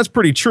 Now, that's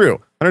pretty true.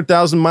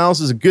 100,000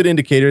 miles is a good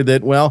indicator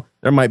that, well,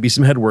 there might be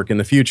some head work in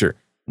the future.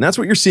 And that's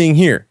what you're seeing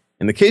here.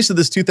 In the case of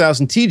this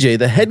 2000 TJ,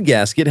 the head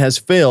gasket has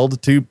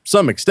failed to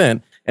some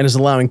extent and is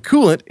allowing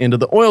coolant into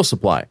the oil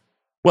supply.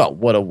 Well,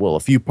 what will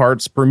a few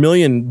parts per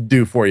million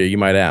do for you, you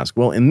might ask?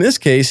 Well, in this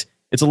case,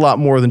 it's a lot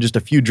more than just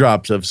a few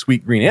drops of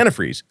sweet green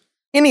antifreeze.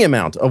 Any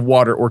amount of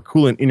water or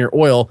coolant in your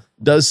oil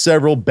does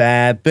several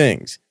bad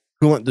things.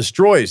 Coolant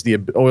destroys the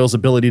oil's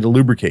ability to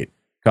lubricate,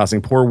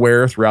 causing poor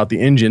wear throughout the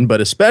engine, but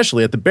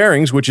especially at the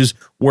bearings, which is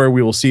where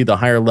we will see the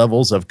higher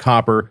levels of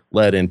copper,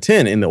 lead, and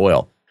tin in the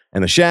oil.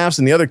 And the shafts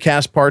and the other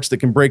cast parts that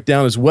can break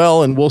down as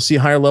well, and we'll see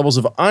higher levels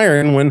of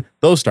iron when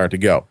those start to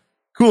go.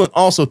 Coolant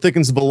also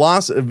thickens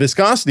the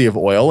viscosity of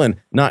oil, and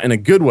not in a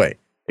good way.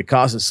 It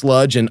causes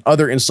sludge and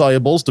other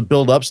insolubles to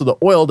build up so the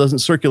oil doesn't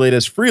circulate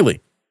as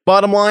freely.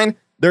 Bottom line,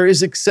 there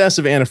is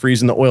excessive antifreeze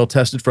in the oil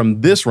tested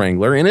from this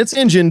Wrangler, and its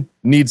engine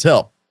needs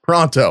help.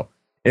 Pronto.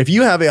 If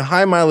you have a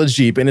high mileage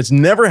Jeep and it's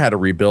never had a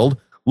rebuild,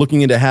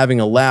 looking into having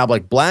a lab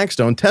like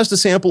Blackstone test a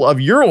sample of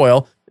your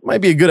oil, it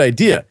might be a good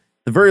idea.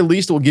 At the very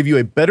least, it will give you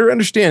a better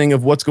understanding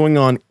of what's going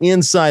on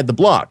inside the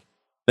block.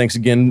 Thanks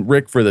again,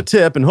 Rick, for the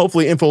tip, and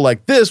hopefully info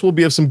like this will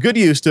be of some good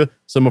use to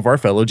some of our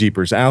fellow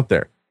Jeepers out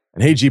there.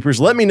 And hey, Jeepers,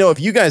 let me know if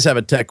you guys have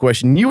a tech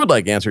question you would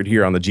like answered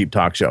here on the Jeep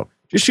Talk Show.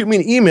 Just shoot me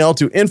an email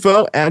to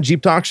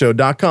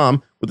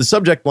info@jeeptalkshow.com with the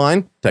subject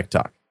line, Tech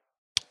Talk.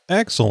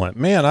 Excellent,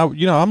 man.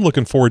 I'm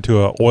looking forward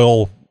to an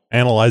oil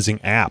analyzing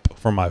app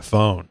for my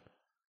phone.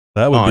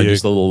 That would be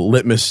just a little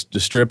litmus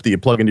strip that you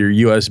plug into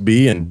your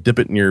USB and dip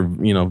it in your,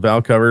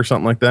 valve cover or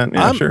something like that.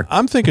 Yeah, sure.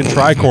 I'm thinking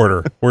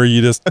tricorder, where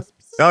you just.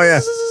 Oh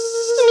yeah.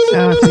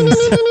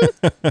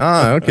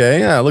 Okay.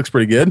 Yeah, it looks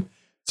pretty good.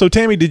 So,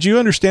 Tammy, did you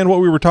understand what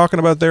we were talking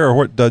about there, or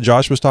what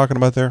Josh was talking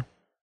about there?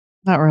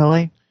 Not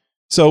really.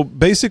 So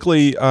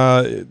basically,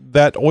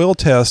 that oil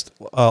test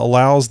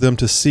allows them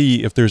to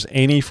see if there's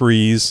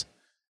antifreeze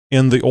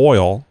in the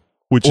oil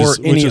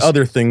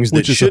other things that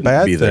which is a shouldn't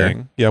bad be there.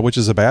 thing. Yeah, which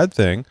is a bad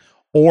thing.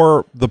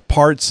 Or the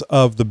parts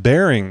of the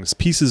bearings,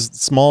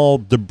 small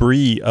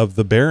debris of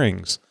the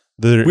bearings.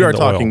 We are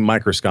talking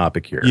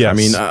microscopic here. Yes. I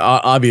mean,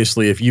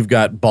 obviously, if you've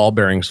got ball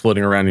bearings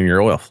floating around in your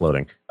oil,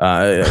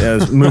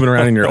 moving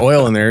around in your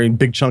oil in there,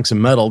 big chunks of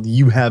metal,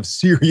 you have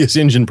serious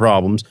engine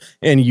problems,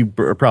 and you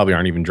probably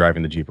aren't even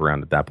driving the Jeep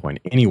around at that point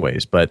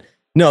anyways. But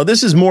no,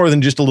 this is more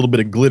than just a little bit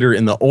of glitter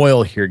in the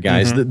oil here,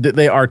 guys. Mm-hmm.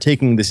 They are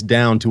taking this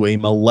down to a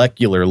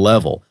molecular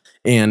level.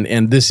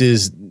 And this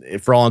is,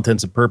 for all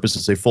intents and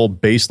purposes, a full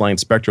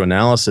baseline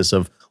spectroanalysis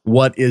of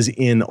what is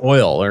in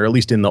oil, or at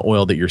least in the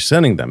oil that you're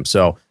sending them.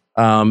 So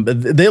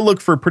they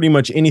look for pretty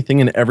much anything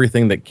and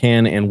everything that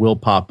can and will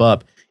pop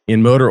up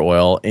in motor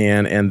oil,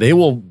 and they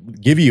will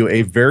give you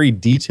a very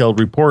detailed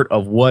report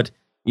of what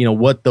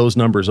those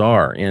numbers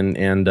are.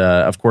 And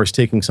of course,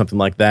 taking something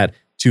like that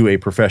to a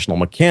professional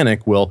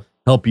mechanic will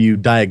help you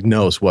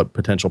diagnose what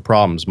potential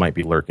problems might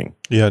be lurking.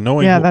 Yeah,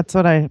 that's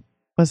what I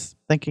was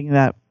thinking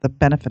that the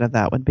benefit of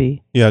that would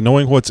be. Yeah,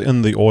 knowing what's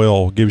in the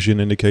oil gives you an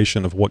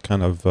indication of what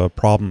kind of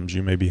problems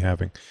you may be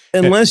having.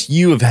 Unless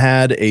you have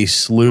had a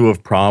slew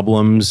of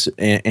problems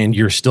and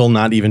you're still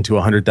not even to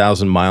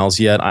 100,000 miles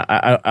yet,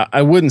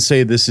 I wouldn't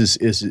say this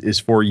is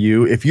for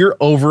you. If you're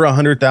over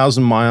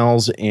 100,000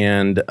 miles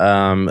and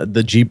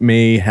the Jeep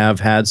may have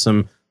had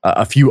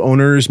a few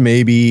owners,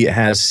 maybe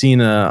has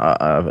seen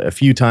a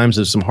few times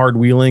of some hard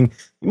wheeling,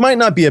 it might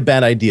not be a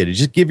bad idea to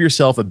just give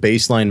yourself a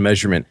baseline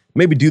measurement.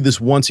 Maybe do this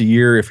once a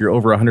year if you're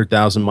over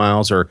 100,000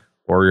 miles, or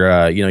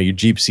your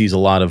Jeep sees a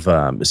lot of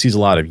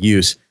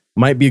use.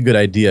 Might be a good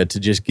idea to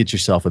just get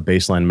yourself a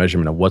baseline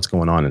measurement of what's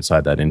going on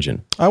inside that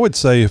engine. I would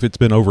say if it's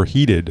been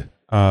overheated,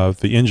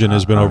 if the engine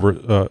has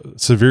been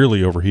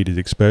severely overheated,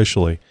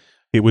 especially,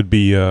 it would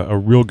be a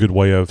real good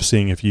way of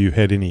seeing if you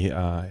had any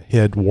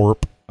head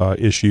warp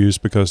issues,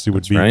 because it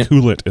would be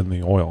coolant in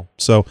the oil.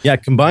 So yeah,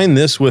 combine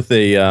this with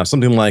a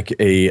something like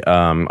a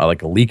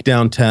leak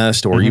down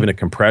test, or even a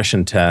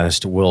compression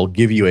test, will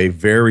give you a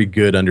very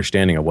good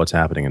understanding of what's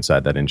happening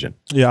inside that engine.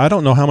 Yeah, I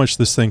don't know how much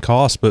this thing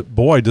costs, but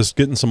boy, just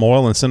getting some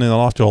oil and sending it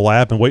off to a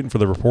lab and waiting for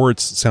the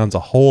reports sounds a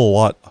whole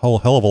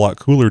hell of a lot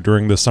cooler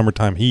during the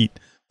summertime heat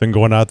than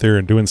going out there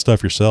and doing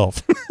stuff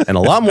yourself. And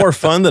a lot more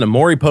fun than a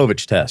Maury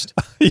Povich test.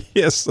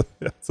 Yes,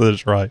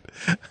 that's right.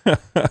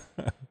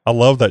 I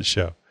love that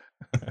show.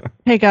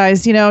 Hey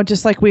guys,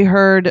 just like we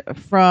heard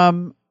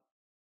from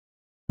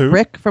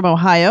Rick from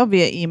Ohio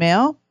via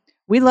email,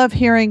 we love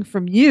hearing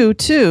from you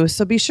too.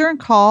 So be sure and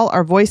call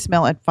our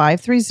voicemail at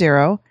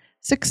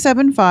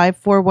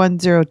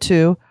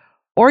 530-675-4102,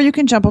 or you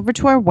can jump over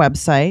to our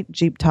website,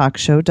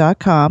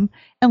 jeeptalkshow.com,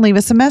 and leave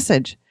us a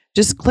message.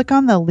 Just click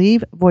on the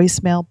leave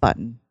voicemail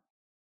button.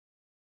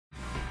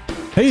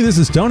 Hey, this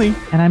is Tony.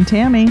 And I'm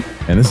Tammy.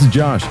 And this is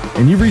Josh.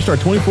 And you've reached our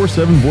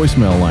 24/7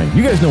 voicemail line.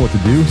 You guys know what to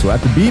do, so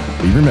at the beep,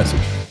 leave your message.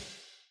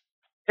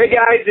 Hey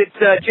guys, it's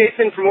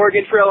Jason from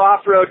Oregon Trail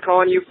Off-Road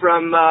calling you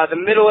from the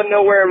middle of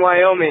nowhere in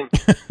Wyoming.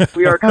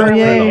 We are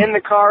currently in the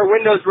car,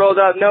 windows rolled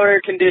up, no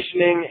air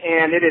conditioning,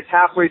 and it is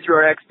halfway through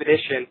our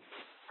expedition.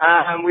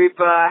 We've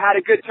had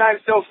a good time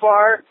so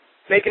far,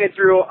 making it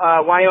through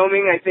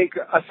Wyoming. I think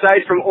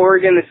aside from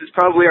Oregon, this is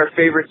probably our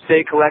favorite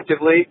state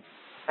collectively.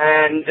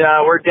 And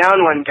we're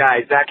down one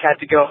guy. Zach had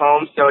to go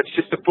home, so it's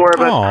just the four of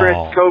us, Chris,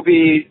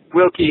 Kobe,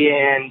 Wilkie,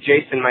 and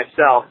Jason,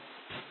 myself.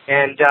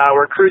 And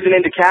we're cruising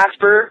into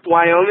Casper,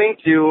 Wyoming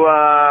to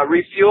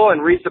refuel and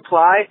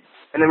resupply.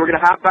 And then we're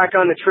going to hop back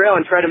on the trail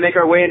and try to make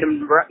our way into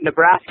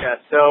Nebraska.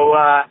 So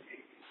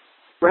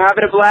we're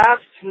having a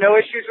blast.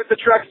 No issues with the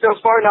truck so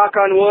far, knock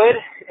on wood.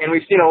 And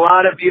we've seen a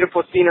lot of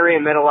beautiful scenery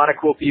and met a lot of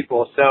cool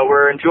people. So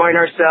we're enjoying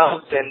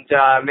ourselves and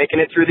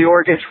making it through the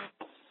Oregon Trail.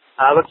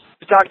 Let's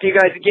talk to you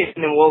guys again,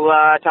 and we'll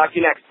talk to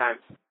you next time.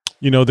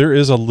 There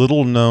is a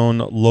little-known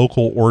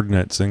local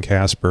ordinance in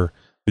Casper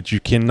that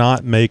you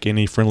cannot make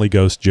any friendly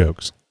ghost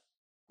jokes.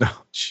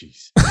 Oh,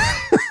 jeez.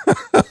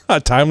 A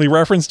timely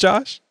reference,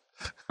 Josh?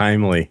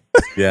 Timely,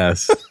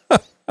 yes.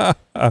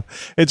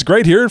 It's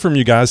great hearing from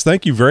you guys.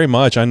 Thank you very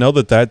much. I know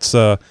that's...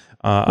 what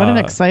an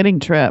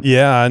exciting trip.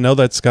 Yeah, I know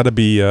that's got to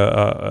be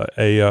a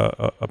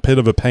pit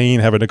of a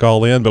pain having to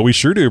call in, but we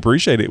sure do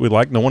appreciate it. We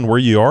like knowing where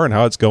you are and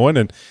how it's going,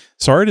 and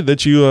sorry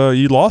that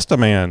you lost a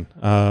man.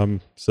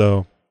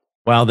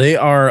 Wow, they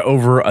are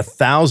over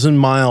 1,000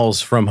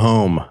 miles from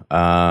home,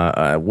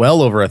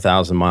 well over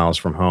 1,000 miles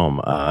from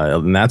home,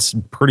 and that's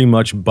pretty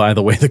much by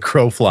the way the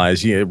crow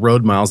flies.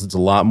 Road miles, it's a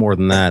lot more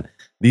than that.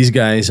 These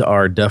guys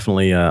are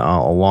definitely a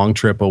long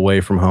trip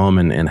away from home,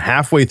 and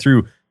halfway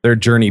through their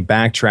journey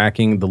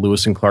backtracking the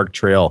Lewis and Clark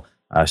Trail,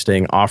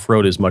 staying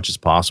off-road as much as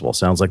possible.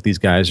 Sounds like these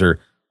guys are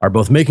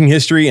both making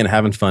history and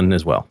having fun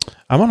as well.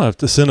 I'm going to have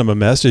to send them a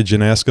message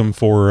and ask them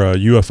for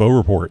UFO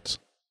reports.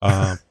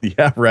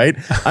 Yeah, right.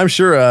 I'm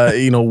sure,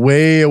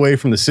 way away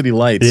from the city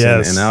lights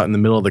and out in the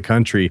middle of the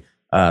country,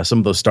 some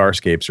of those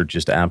starscapes are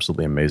just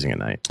absolutely amazing at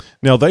night.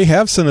 Now they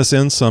have sent us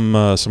in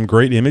some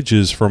great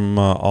images from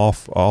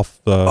off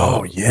the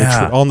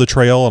on the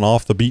trail and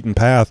off the beaten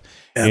path.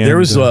 Yeah,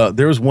 and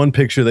there was one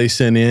picture they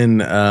sent in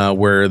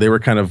where they were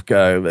kind of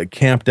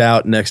camped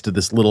out next to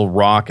this little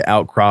rock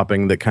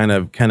outcropping that kind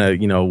of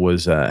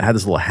was had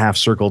this little half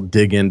circle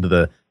dig into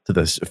the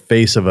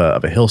face of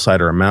a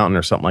hillside or a mountain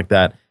or something like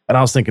that. And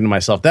I was thinking to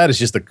myself, that is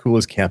just the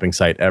coolest camping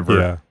site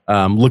ever.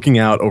 Yeah. Looking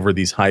out over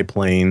these high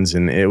plains,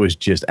 and it was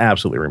just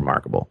absolutely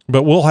remarkable.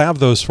 But we'll have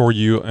those for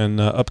you in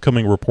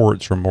upcoming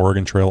reports from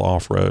Oregon Trail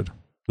Off-Road.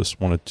 Just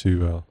wanted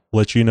to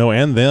let you know,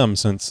 and them,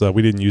 since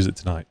we didn't use it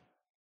tonight.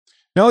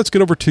 Now let's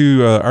get over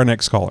to our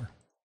next caller.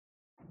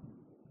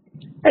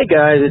 Hey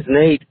guys, it's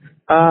Nate.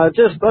 I'm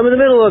in the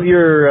middle of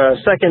your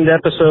second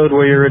episode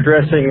where you're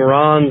addressing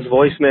Ron's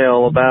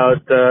voicemail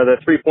about the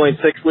 3.6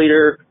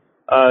 liter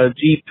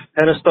Jeep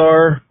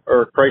Pentastar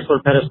or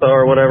Chrysler Pentastar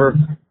or whatever.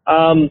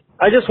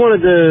 I just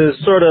wanted to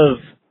sort of,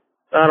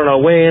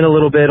 weigh in a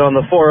little bit on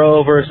the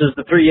 4.0 versus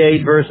the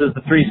 3.8 versus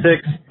the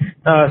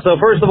 3.6. So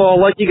first of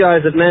all, like you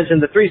guys have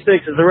mentioned, the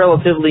 3.6 is a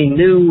relatively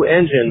new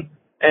engine,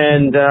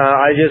 and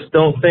I just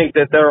don't think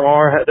that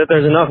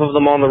there's enough of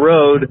them on the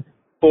road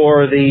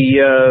for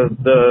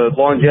the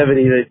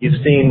longevity that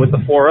you've seen with the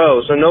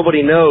 4.0. So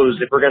nobody knows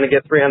if we're going to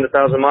get 300,000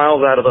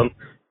 miles out of them.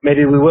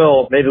 Maybe we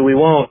will, maybe we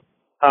won't.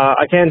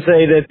 I can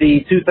say that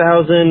the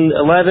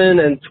 2011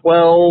 and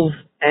 12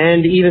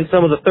 and even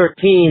some of the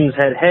 13s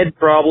had head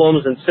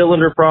problems and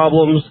cylinder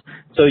problems,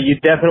 so you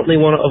definitely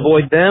want to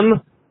avoid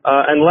them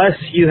unless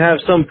you have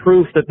some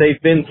proof that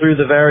they've been through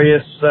the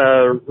various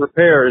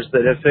repairs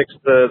that have fixed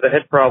the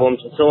head problems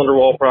and cylinder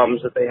wall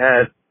problems that they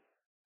had.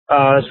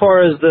 As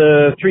far as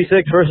the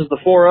 3.6 versus the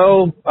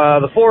 4.0,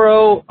 the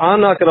 4.0, I'm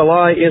not going to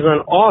lie, is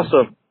an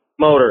awesome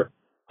motor.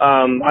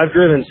 I've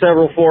driven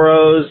several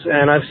 4.0s,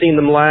 and I've seen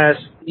them last,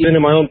 even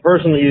in my own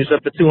personal use,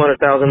 up to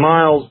 200,000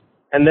 miles.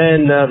 And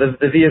then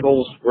the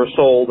vehicles were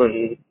sold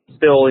and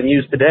still in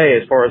use today,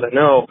 as far as I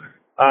know.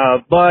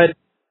 But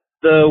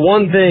the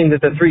one thing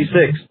that the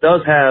 3.6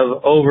 does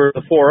have over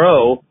the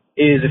 4.0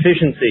 is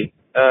efficiency.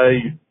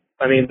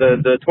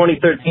 The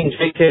 2013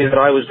 JK that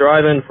I was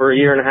driving for a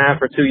year and a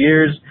half or 2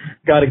 years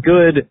got a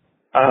good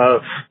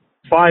 5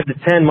 to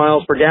 10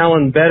 miles per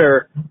gallon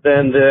better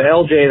than the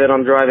LJ that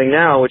I'm driving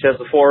now, which has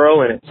the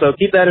 4.0 in it. So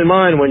keep that in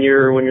mind when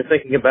you're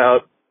thinking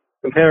about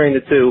comparing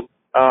the two.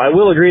 I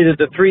will agree that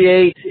the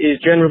 3.8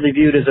 is generally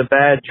viewed as a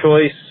bad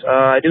choice.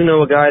 I do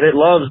know a guy that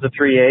loves the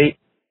 3.8,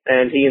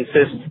 and he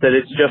insists that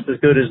it's just as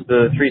good as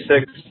the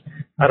 3.6.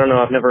 I don't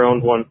know. I've never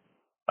owned one.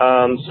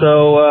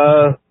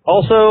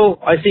 Also,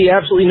 I see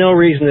absolutely no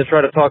reason to try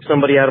to talk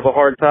somebody out of a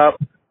hard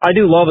top. I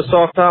do love a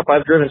soft top.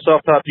 I've driven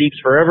soft top Jeeps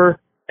forever,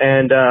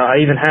 and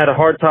I even had a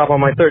hard top on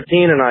my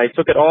 13, and I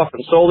took it off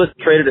and sold it,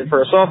 traded it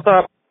for a soft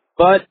top.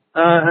 But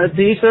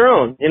to each their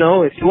own. You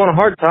know, if you want a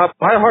hard top,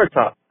 buy a hard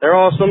top. They're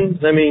awesome.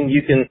 I mean,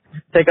 you can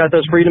take out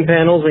those freedom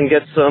panels and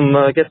get some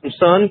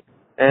sun,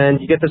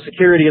 and you get the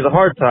security of the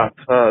hard top,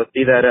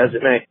 be that as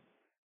it may.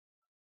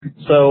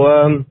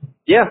 So,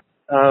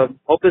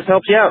 hope this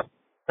helps you out.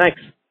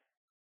 Thanks.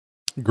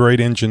 Great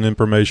engine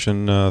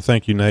information.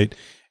 Thank you, Nate.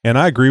 And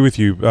I agree with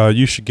you.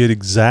 You should get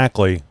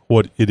exactly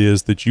what it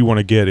is that you want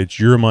to get. It's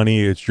your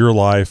money. It's your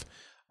life,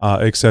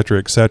 et cetera,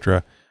 et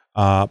cetera.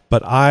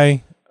 But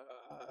I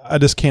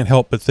just can't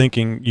help but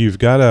thinking you've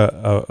got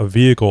a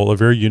vehicle, a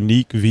very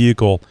unique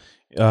vehicle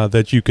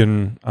that you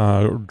can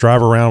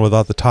drive around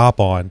without the top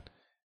on,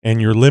 and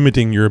you're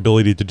limiting your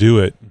ability to do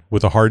it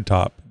with a hard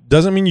top.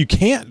 Doesn't mean you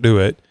can't do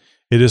it.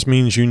 It just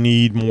means you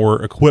need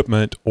more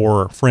equipment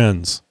or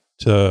friends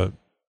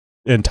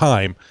and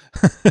time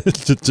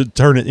to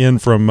turn it in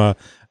from a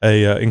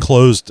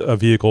enclosed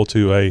vehicle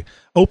to a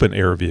open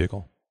air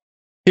vehicle.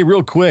 Hey,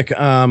 real quick,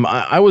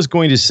 I was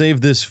going to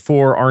save this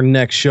for our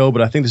next show,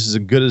 but I think this is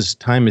as good as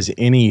time as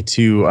any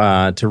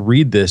to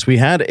read this. We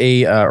had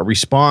a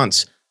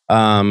response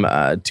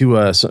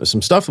to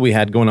some stuff that we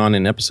had going on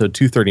in episode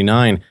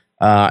 239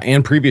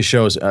 and previous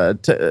shows,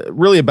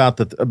 really about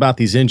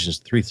these engines,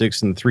 the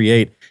 3.6 and the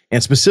 3.8,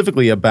 and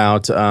specifically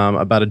about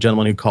a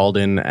gentleman who called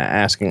in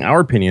asking our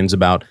opinions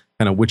about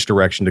kind of which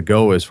direction to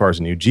go as far as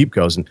a new Jeep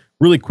goes. And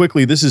really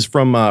quickly, this is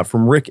from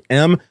Rick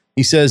M.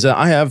 He says,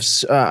 I have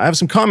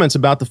some comments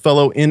about the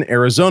fellow in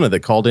Arizona that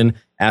called in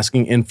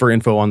asking for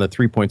info on the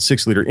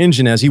 3.6 liter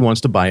engine as he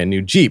wants to buy a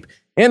new Jeep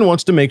and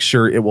wants to make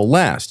sure it will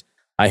last.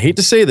 I hate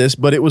to say this,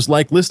 but it was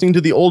like listening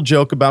to the old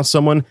joke about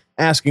someone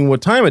asking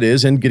what time it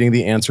is and getting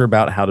the answer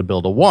about how to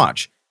build a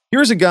watch.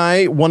 Here's a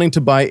guy wanting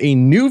to buy a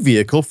new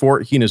vehicle for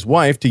he and his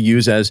wife to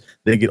use as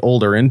they get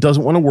older and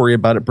doesn't want to worry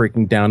about it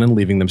breaking down and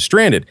leaving them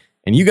stranded.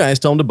 And you guys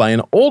tell him to buy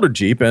an older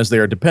Jeep as they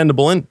are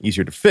dependable and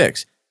easier to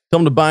fix. Tell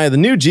him to buy the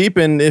new Jeep,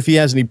 and if he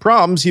has any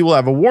problems, he will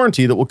have a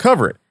warranty that will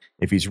cover it.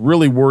 If he's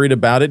really worried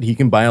about it, he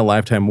can buy a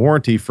lifetime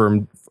warranty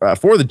for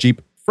the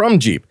Jeep from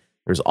Jeep.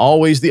 There's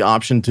always the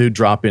option to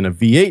drop in a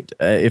V8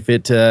 if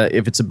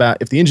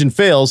the engine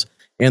fails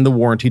and the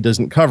warranty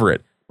doesn't cover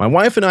it. My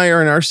wife and I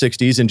are in our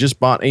 60s and just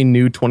bought a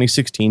new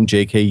 2016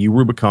 JKU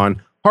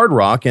Rubicon Hard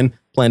Rock, and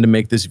planned to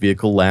make this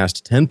vehicle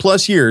last 10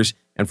 plus years,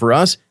 and for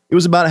us, it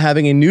was about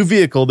having a new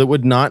vehicle that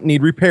would not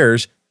need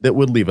repairs that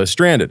would leave us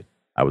stranded.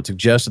 I would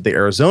suggest that the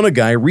Arizona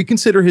guy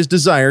reconsider his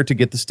desire to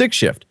get the stick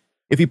shift.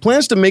 If he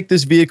plans to make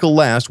this vehicle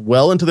last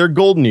well into their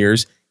golden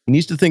years, he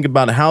needs to think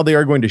about how they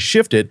are going to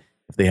shift it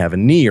if they have a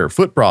knee or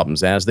foot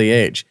problems as they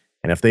age.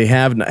 And if they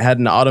have had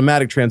an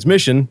automatic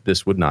transmission,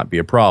 this would not be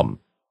a problem.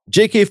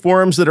 JK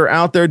forums that are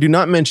out there do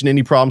not mention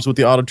any problems with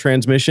the auto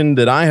transmission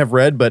that I have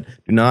read,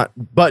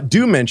 but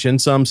do mention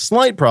some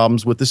slight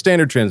problems with the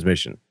standard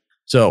transmission.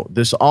 So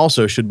this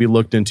also should be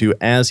looked into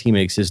as he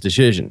makes his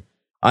decision.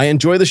 I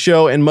enjoy the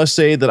show and must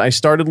say that I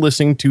started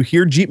listening to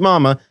Hear Jeep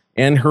Mama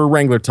and her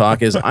Wrangler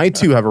talk, as I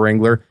too have a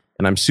Wrangler,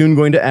 and I'm soon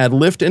going to add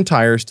lift and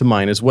tires to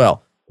mine as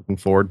well. Looking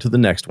forward to the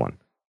next one.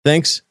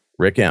 Thanks,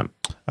 Rick M.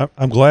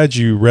 I'm glad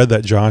you read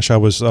that, Josh. I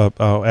was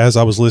as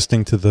I was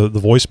listening to the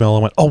voicemail,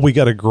 I went, "Oh, we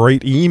got a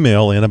great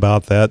email in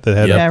about that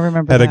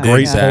had a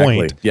great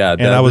point." Yeah,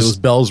 and those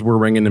bells were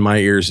ringing in my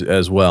ears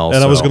as well.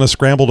 And I was going to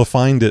scramble to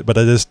find it, but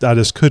I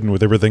just couldn't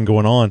with everything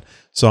going on.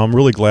 So I'm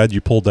really glad you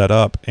pulled that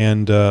up,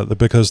 and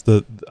because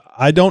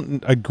I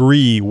don't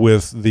agree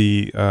with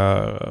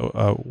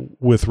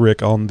with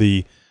Rick on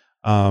the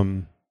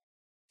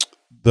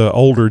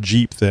older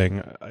Jeep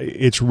thing.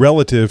 It's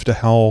relative to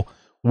how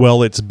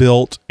well it's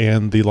built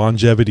and the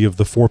longevity of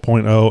the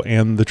 4.0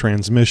 and the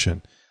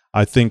transmission.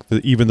 I think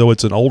that even though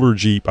it's an older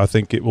Jeep, I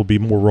think it will be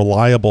more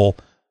reliable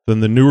than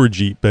the newer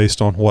Jeep based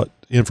on what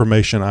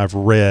information I've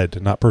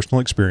read, not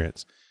personal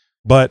experience.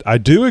 But I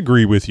do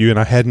agree with you, and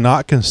I had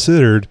not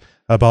considered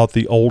about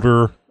the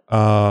older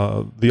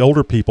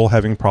people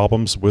having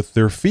problems with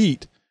their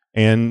feet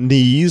and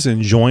knees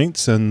and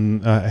joints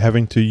and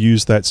having to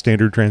use that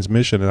standard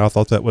transmission. And I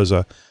thought that was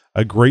a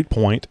great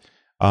point.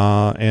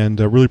 And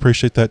really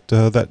appreciate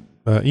that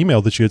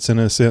email that you had sent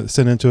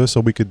in to us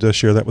so we could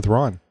share that with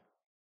Ron.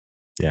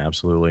 Yeah,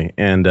 absolutely.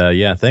 And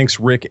thanks,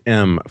 Rick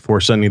M., for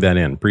sending that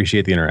in.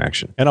 Appreciate the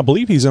interaction. And I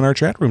believe he's in our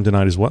chat room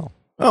tonight as well.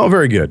 Oh,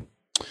 very good.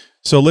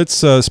 So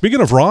let's, speaking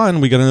of Ron,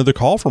 we got another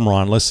call from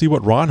Ron. Let's see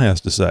what Ron has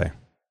to say.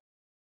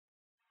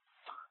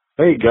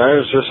 Hey,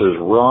 guys, this is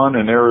Ron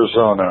in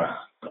Arizona.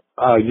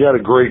 You had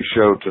a great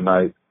show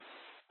tonight.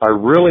 I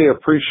really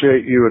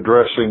appreciate you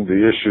addressing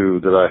the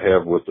issue that I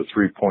have with the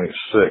 3.6.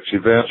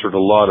 You've answered a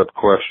lot of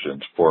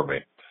questions for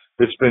me.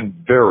 It's been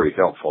very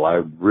helpful.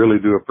 I really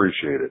do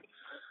appreciate it.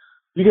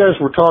 You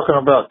guys were talking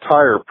about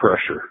tire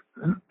pressure.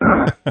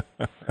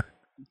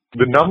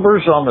 The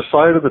numbers on the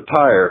side of the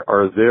tire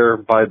are there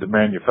by the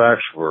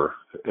manufacturer,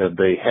 and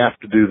they have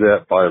to do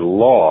that by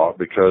law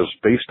because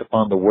based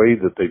upon the way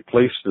that they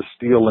place the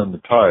steel in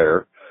the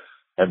tire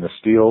and the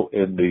steel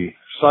in the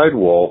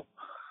sidewall,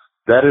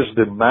 that is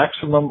the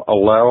maximum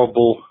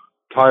allowable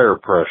tire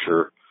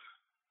pressure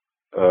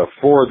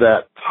for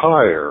that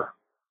tire.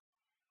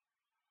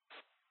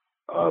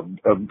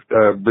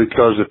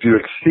 Because if you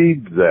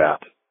exceed that,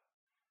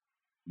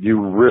 you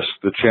risk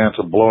the chance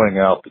of blowing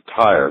out the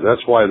tire.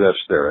 That's why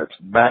that's there. It's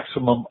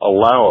maximum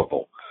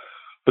allowable.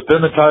 But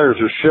then the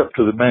tires are shipped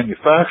to the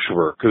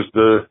manufacturer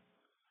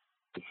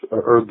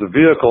or the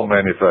vehicle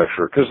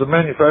manufacturer, because the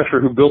manufacturer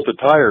who built the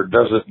tire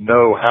doesn't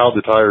know how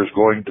the tire is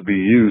going to be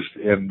used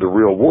in the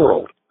real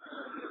world.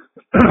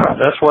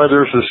 That's why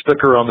there's a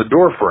sticker on the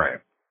door frame.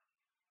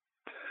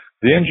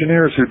 The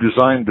engineers who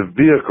designed the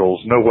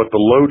vehicles know what the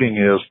loading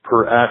is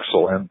per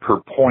axle and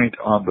per point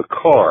on the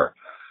car.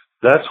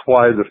 That's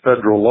why the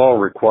federal law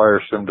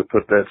requires them to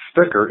put that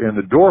sticker in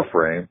the door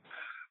frame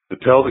to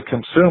tell the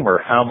consumer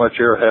how much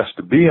air has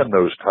to be in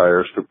those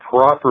tires to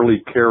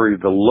properly carry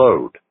the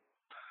load.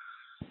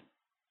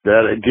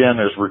 That, again,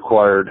 is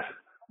required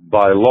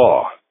by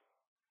law.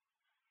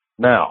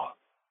 Now,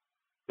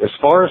 as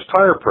far as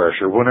tire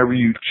pressure, whenever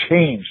you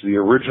change the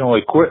original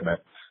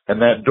equipment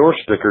and that door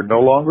sticker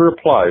no longer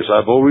applies,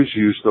 I've always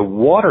used the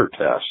water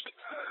test.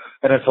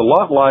 And it's a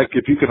lot like,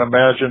 if you can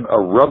imagine, a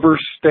rubber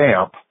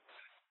stamp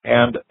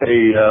and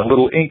a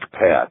little ink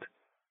pad.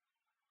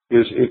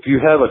 Is if you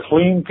have a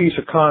clean piece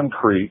of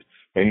concrete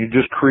and you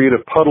just create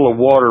a puddle of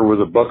water with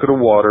a bucket of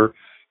water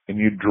and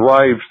you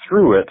drive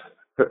through it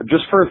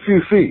just for a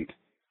few feet,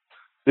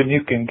 then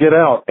you can get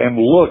out and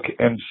look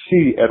and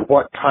see at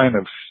what kind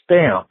of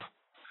stamp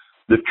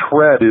the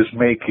tread is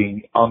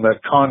making on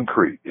that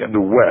concrete in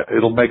the wet.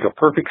 It'll make a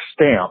perfect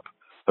stamp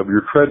of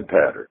your tread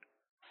pattern.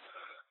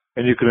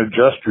 And you can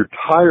adjust your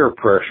tire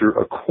pressure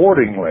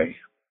accordingly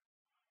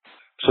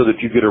so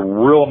that you get a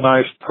real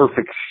nice,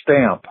 perfect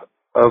stamp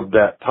of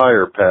that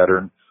tire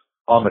pattern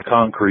on the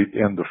concrete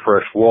in the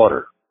fresh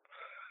water.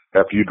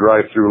 After you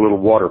drive through a little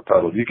water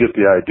puddle, you get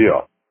the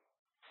idea.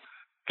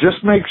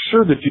 Just make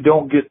sure that you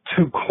don't get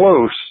too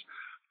close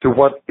to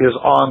what is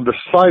on the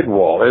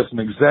sidewall. As an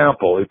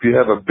example, if you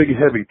have a big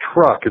heavy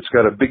truck, it's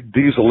got a big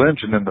diesel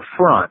engine in the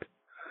front,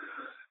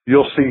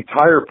 you'll see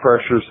tire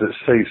pressures that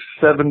say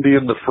 70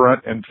 in the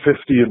front and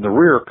 50 in the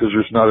rear because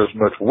there's not as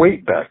much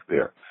weight back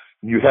there.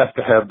 You have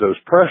to have those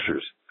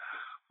pressures.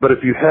 But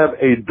if you have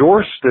a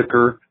door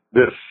sticker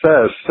that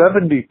says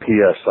 70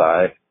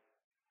 PSI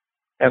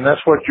and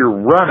that's what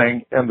you're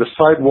running, and the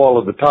sidewall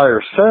of the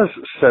tire says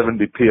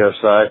 70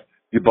 PSI,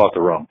 you bought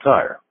the wrong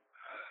tire.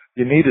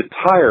 You need a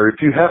tire.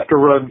 If you have to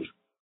run...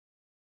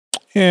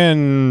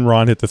 And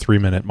Ron hit the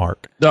 3-minute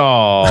mark.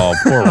 Oh,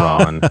 poor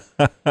Ron.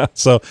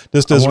 So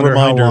just as a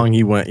reminder, how long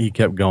he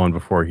kept going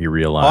before he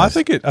realized.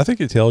 I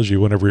think it tells you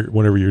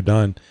whenever you're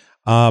done.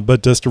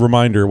 But just a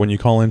reminder, when you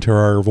call into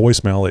our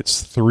voicemail,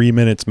 it's 3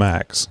 minutes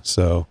max.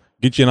 So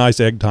get you a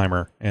nice egg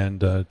timer and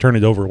turn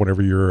it over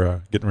whenever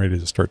you're getting ready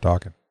to start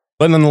talking.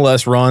 But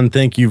nonetheless, Ron,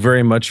 thank you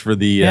very much for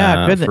the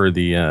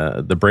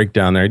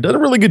breakdown there. You did a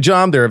really good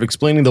job there of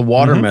explaining the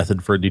water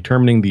method for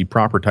determining the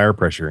proper tire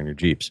pressure in your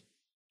Jeeps.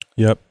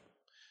 Yep.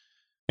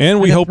 And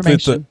we hope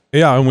that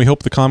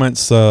the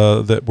comments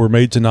that were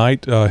made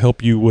tonight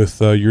help you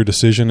with your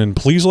decision. And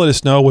please let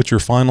us know what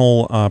your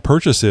final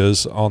purchase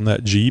is on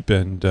that Jeep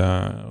and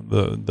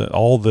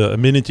all the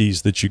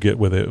amenities that you get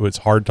with it. It's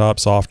hard top,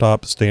 soft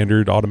top,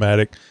 standard,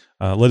 automatic.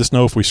 Let us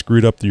know if we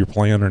screwed up your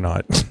plan or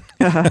not.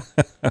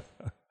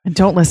 And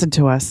don't listen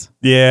to us.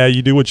 Yeah,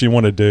 you do what you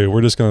want to do.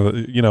 We're just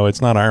going to,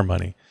 it's not our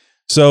money.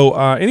 So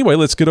anyway,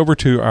 let's get over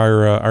to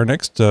our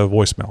next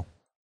voicemail.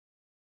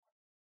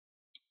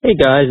 Hey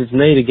guys, it's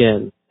Nate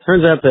again.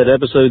 Turns out that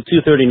episode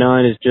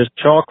 239 is just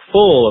chock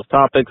full of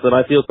topics that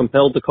I feel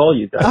compelled to call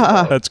you guys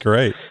about. That's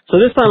great. So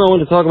this time I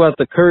want to talk about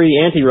the Curry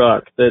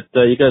Anti-Rock that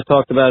you guys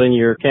talked about in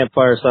your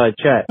campfire side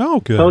chat.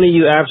 Oh, good. Tony,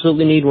 you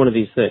absolutely need one of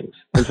these things.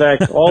 In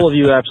fact, all of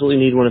you absolutely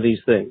need one of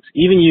these things.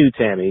 Even you,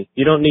 Tammy.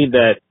 You don't need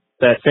that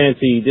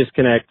fancy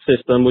disconnect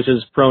system, which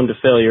is prone to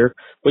failure.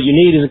 What you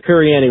need is a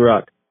Curry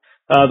Anti-Rock.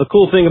 The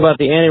cool thing about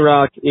the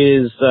Anti-Rock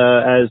is,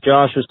 as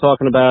Josh was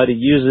talking about, it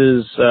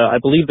uses, I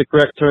believe the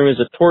correct term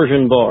is a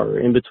torsion bar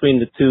in between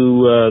the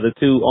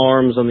two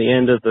arms on the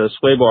end of the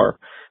sway bar,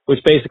 which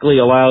basically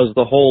allows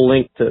the whole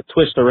link to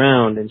twist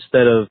around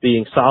instead of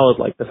being solid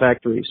like the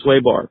factory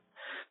sway bar.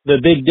 The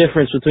big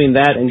difference between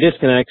that and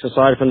disconnects,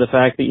 aside from the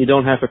fact that you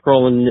don't have to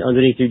crawl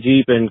underneath your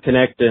Jeep and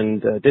connect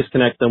and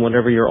disconnect them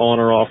whenever you're on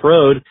or off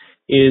road,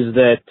 is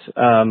that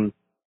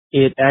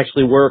it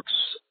actually works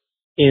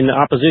in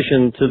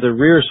opposition to the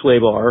rear sway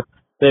bar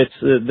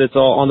that's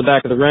all on the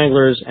back of the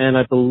Wranglers, and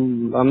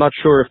I'm not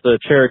sure if the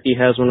Cherokee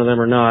has one of them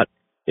or not.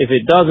 If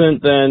it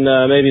doesn't, then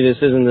maybe this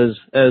isn't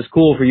as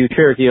cool for you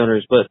Cherokee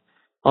owners. But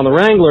on the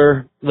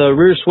Wrangler, the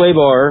rear sway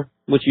bar,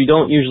 which you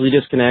don't usually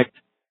disconnect,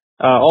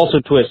 also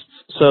twists.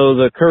 So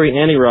the Curry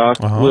Anti-Rock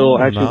will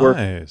actually work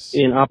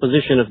in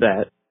opposition of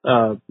that,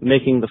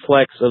 making the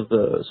flex of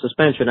the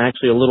suspension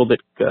actually a little bit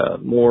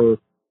more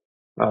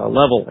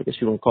level, I guess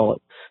you want to call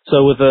it.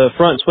 So with the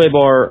front sway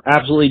bar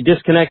absolutely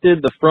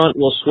disconnected, the front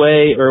will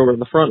sway, or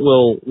the front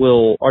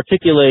will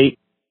articulate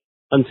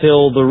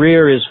until the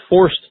rear is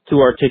forced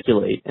to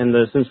articulate. And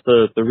since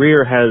the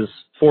rear has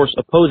force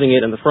opposing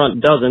it and the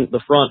front doesn't,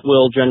 the front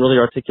will generally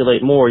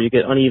articulate more. You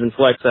get uneven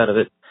flex out of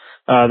it.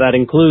 That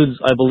includes,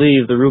 I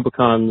believe, the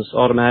Rubicon's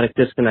automatic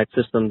disconnect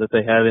system that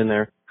they have in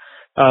there.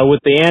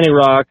 With the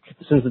Anti-Rock,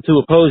 since the two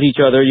oppose each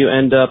other, you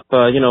end up,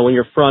 when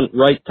your front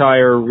right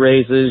tire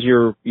raises,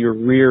 your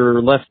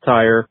rear left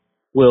tire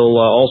will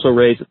also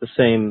raise at the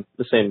same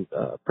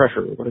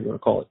pressure, whatever you want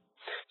to call it.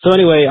 So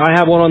anyway, I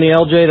have one on the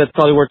LJ. That's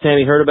probably where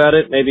Tammy heard about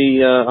it.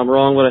 Maybe I'm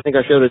wrong, but I think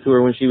I showed it to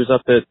her when she was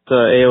up at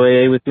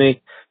AOAA with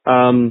me.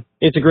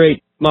 It's a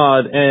great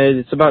mod, and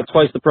it's about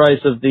twice the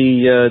price of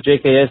the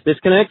JKS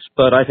disconnects,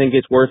 but I think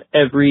it's worth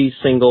every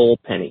single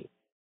penny.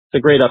 It's a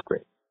great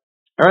upgrade.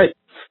 All right.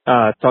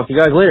 Talk to you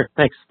guys later.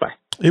 Thanks. Bye.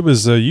 It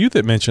was you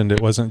that mentioned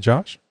it, wasn't it,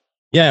 Josh?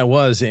 Yeah, it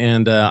was.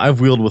 And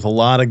I've wheeled with a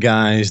lot of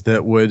guys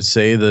that would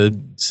say the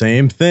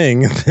same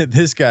thing that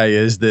this guy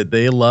is, that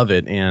they love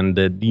it and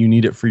that you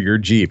need it for your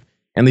Jeep.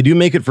 And they do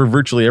make it for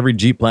virtually every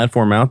Jeep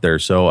platform out there.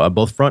 So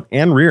both front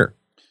and rear.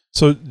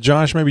 So,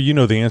 Josh, maybe you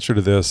know the answer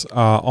to this.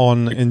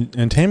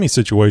 In Tammy's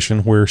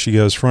situation where she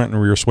has front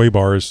and rear sway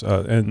bars,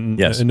 and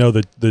know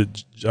that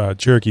the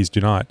Cherokees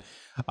do not.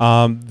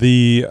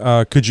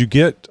 Could you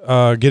get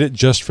it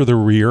just for the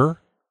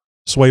rear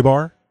sway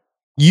bar?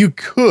 You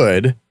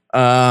could.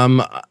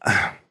 And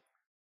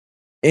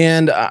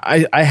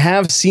I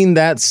have seen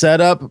that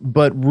setup,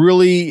 but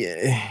really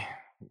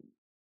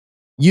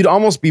you'd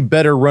almost be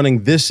better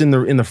running this in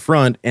the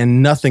front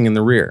and nothing in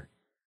the rear.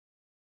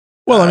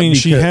 Well, I mean,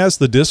 she has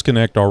the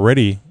disconnect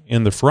already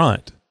in the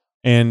front,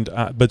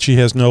 but she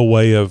has no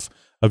way of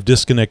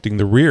disconnecting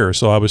the rear.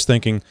 So I was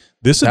thinking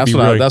that's what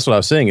I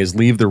was saying is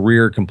leave the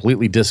rear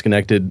completely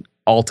disconnected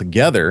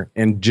altogether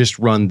and just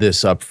run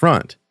this up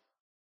front.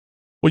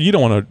 Well, you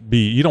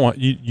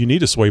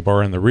need a sway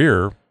bar in the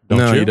rear, don't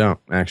you? No, you don't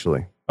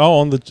actually. Oh,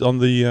 on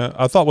the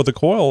I thought with the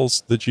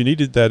coils that you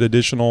needed that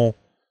additional.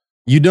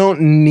 You don't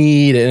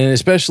need, and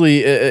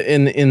especially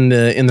in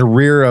the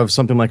rear of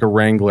something like a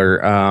Wrangler,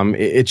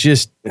 it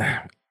just,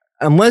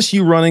 unless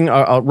you running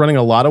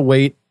a lot of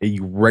weight,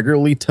 you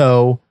regularly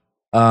tow,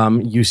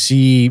 you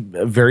see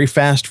very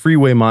fast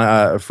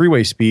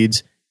freeway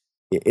speeds.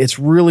 It's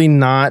really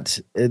not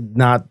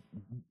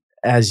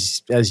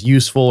as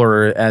useful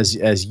or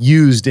as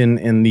used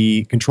in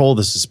the control of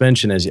the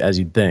suspension as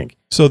you'd think.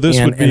 So this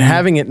would be, and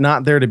having it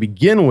not there to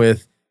begin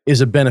with is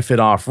a benefit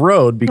off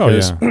road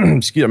because, Oh,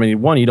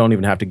 one, you don't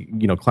even have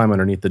to, climb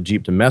underneath the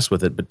Jeep to mess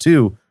with it. But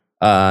two,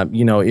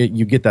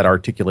 you get that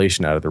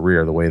articulation out of the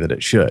rear the way that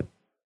it should.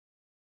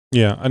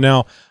 Yeah. And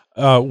now,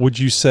 would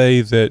you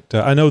say that,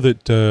 I know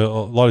that a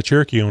lot of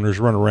Cherokee owners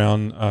run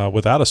around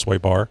without a sway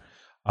bar.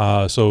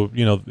 So,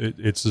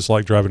 it's just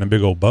like driving a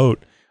big old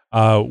boat.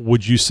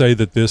 Would you say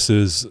that this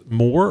is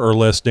more or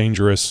less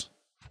dangerous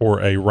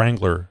for a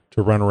Wrangler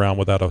to run around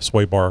without a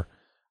sway bar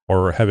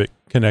or have it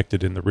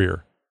connected in the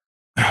rear?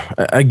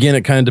 Again,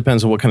 it kind of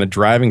depends on what kind of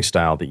driving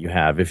style that you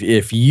have.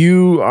 If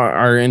you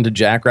are into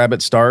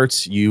jackrabbit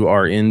starts, you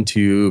are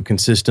into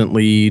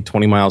consistently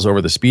 20 miles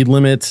over the speed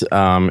limit.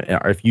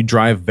 If you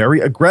drive very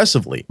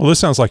aggressively. Well, this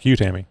sounds like you,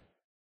 Tammy.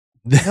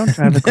 Don't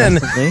drive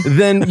aggressively.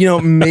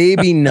 Then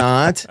maybe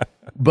not.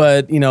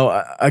 But,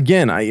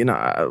 again, I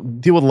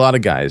deal with a lot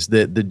of guys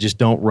that just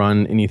don't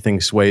run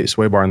anything sway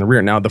bar in the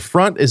rear. Now, the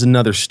front is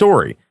another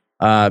story.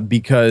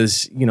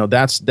 Because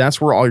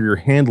that's where all your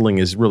handling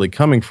is really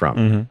coming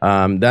from.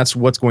 Mm-hmm. That's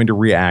what's going to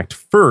react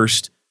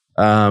first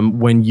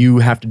when you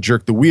have to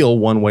jerk the wheel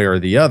one way or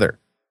the other.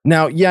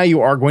 Now, yeah,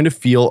 you are going to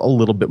feel a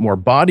little bit more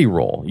body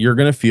roll. You're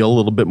going to feel a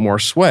little bit more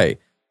sway.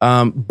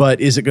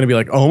 But is it going to be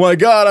like, oh my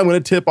God, I'm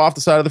going to tip off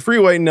the side of the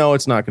freeway? No,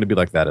 it's not going to be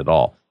like that at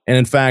all. And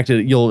in fact,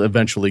 you'll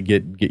eventually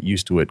get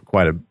used to it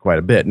quite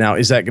a bit. Now,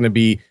 is that going to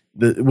be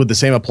would the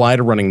same apply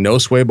to running no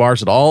sway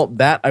bars at all?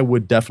 That I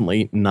would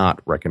definitely not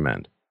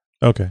recommend.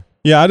 Okay.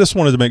 Yeah, I just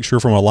wanted to make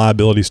sure from a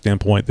liability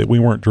standpoint that we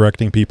weren't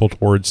directing people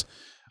towards,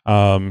 a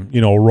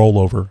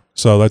rollover.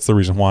 So that's the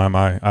reason why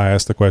I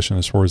asked the question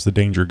as far as the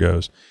danger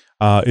goes.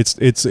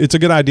 It's a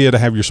good idea to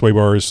have your sway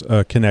bars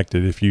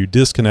connected. If you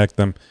disconnect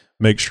them,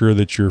 make sure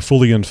that you're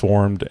fully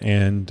informed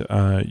and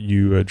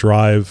you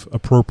drive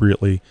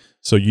appropriately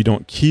so you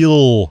don't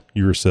kill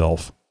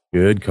yourself.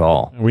 Good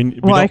call.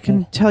 I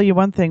can tell you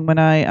one thing. When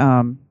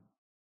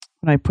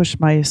I push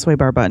my sway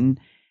bar button,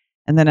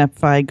 and then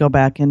if I go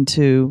back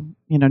into,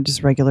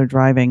 just regular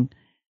driving,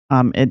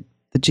 the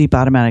Jeep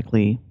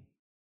automatically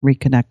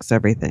reconnects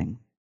everything,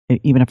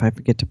 even if I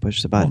forget to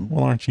push the button.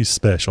 Well, aren't you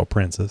special,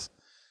 Princess?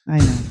 I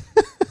know.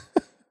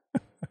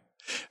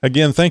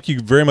 Again, thank you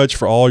very much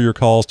for all your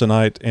calls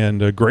tonight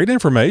and great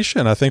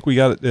information. I think we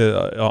got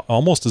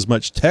almost as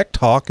much tech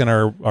talk in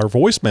our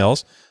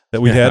voicemails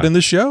that we had in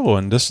the show,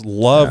 and just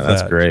love that.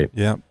 That's great.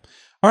 Yeah.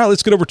 All right,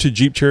 let's get over to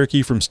Jeep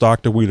Cherokee from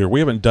stock to wheeler.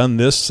 We haven't done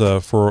this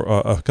for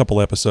a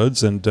couple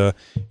episodes, and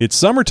it's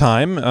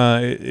summertime.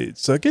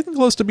 It's getting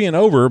close to being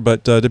over,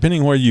 but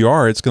depending where you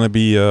are, it's going to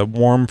be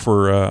warm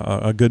for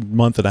a good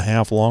month and a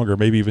half longer,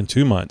 maybe even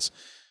 2 months.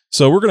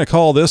 So we're going to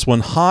call this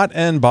one Hot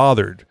and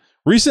Bothered.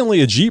 Recently,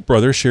 a Jeep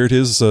brother shared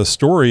his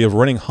story of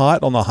running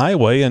hot on the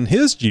highway in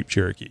his Jeep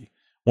Cherokee.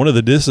 One of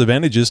the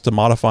disadvantages to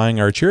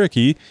modifying our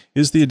Cherokee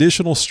is the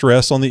additional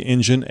stress on the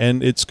engine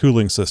and its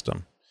cooling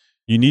system.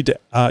 You need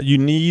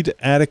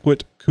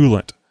adequate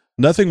coolant.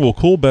 Nothing will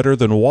cool better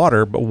than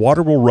water, but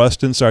water will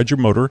rust inside your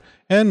motor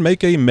and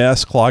make a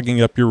mess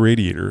clogging up your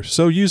radiator.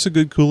 So use a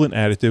good coolant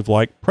additive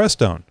like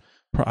Prestone.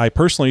 I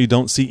personally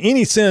don't see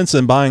any sense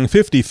in buying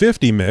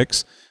 50-50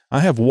 mix.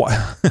 I have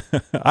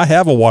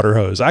a water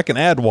hose. I can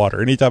add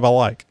water anytime I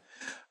like.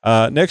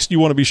 Next, you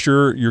want to be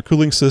sure your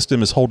cooling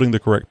system is holding the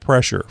correct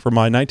pressure. For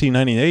my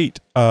 1998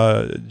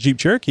 Jeep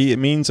Cherokee, it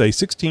means a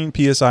 16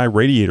 PSI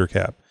radiator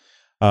cap.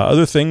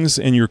 Other things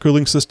in your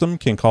cooling system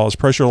can cause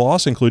pressure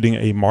loss, including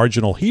a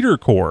marginal heater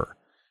core.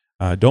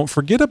 Don't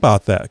forget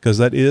about that because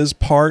that is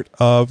part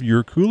of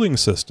your cooling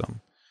system.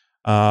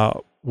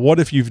 What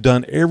if you've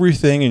done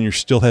everything and you're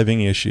still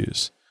having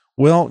issues?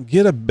 Well,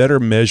 get a better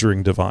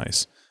measuring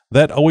device.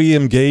 That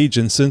OEM gauge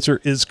and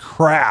sensor is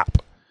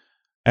crap.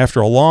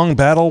 After a long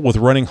battle with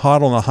running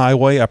hot on the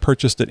highway, I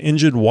purchased an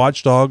Engine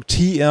Watchdog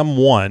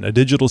TM1, a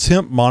digital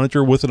temp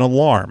monitor with an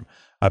alarm.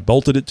 I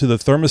bolted it to the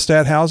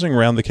thermostat housing,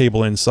 ran the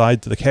cable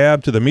inside to the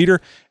cab to the meter,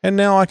 and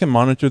now I can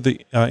monitor the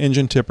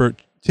engine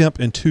temp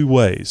in 2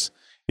 ways.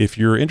 If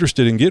you're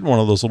interested in getting one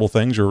of those little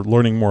things or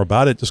learning more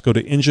about it, just go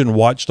to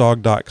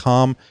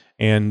enginewatchdog.com,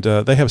 and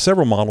they have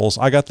several models.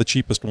 I got the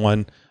cheapest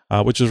one,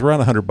 which is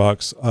around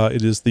 $100.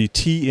 It is the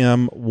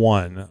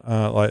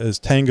TM1, is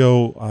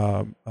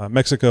Tango,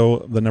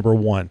 Mexico, the number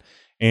 1.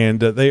 And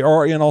they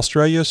are in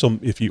Australia, so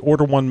if you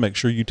order one, make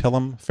sure you tell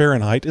them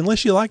Fahrenheit,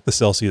 unless you like the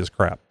Celsius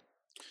crap.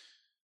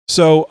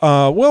 So,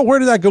 where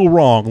did that go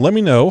wrong? Let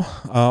me know,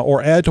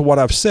 or add to what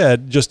I've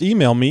said. Just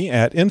email me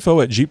at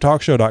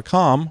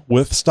info@jeeptalkshow.com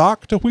with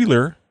stock to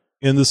wheeler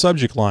in the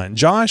subject line.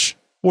 Josh,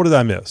 what did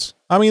I miss?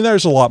 I mean,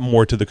 there's a lot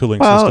more to the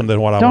cooling system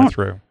than what I went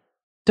through.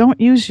 Don't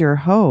use your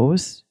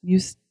hose.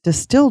 Use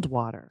distilled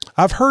water.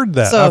 I've heard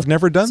that. I've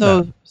never done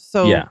that.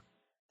 So yeah,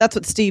 that's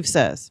what Steve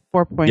says.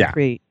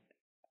 4.3.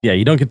 Yeah,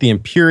 you don't get the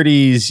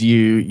impurities.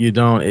 You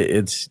don't.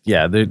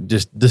 They're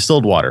just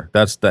distilled water.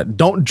 That's that.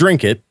 Don't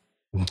drink it.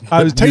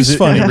 It tastes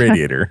funny.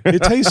 Radiator.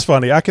 It tastes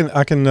funny. I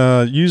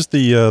can use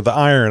the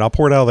iron. I'll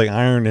pour it out of the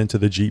iron into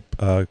the Jeep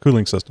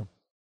cooling system.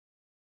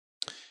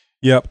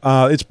 Yep.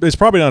 It's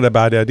probably not a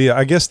bad idea.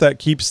 I guess that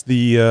keeps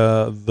the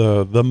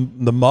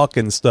muck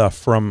and stuff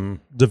from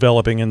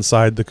developing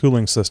inside the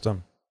cooling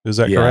system. Is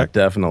that yeah, correct?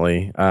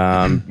 Definitely.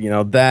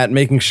 That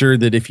making sure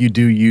that if you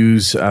do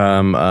use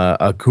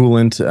a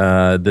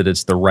coolant, that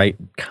it's the right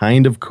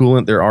kind of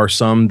coolant. There are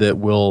some that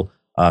will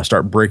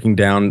start breaking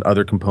down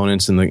other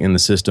components in the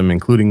system,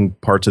 including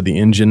parts of the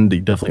engine.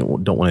 You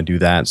definitely don't want to do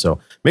that. So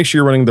make sure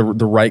you're running the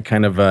right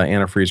kind of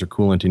antifreeze or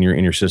coolant in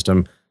your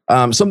system.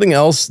 Something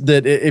else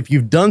that if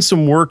you've done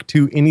some work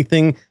to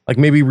anything, like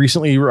maybe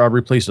recently you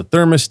replaced a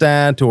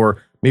thermostat,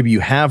 or maybe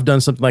you have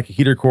done something like a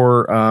heater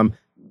core,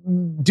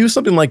 do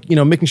something like,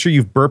 making sure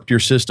you've burped your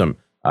system.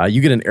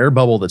 You get an air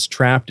bubble that's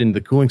trapped in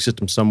the cooling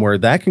system somewhere.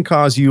 That can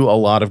cause you a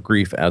lot of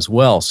grief as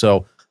well.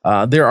 So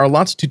there are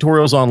lots of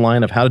tutorials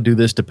online of how to do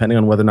this, depending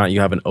on whether or not you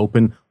have an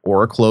open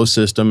or a closed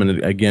system.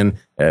 And again,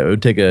 it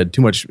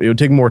would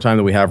take more time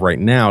than we have right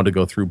now to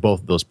go through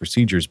both of those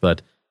procedures.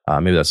 But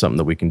maybe that's something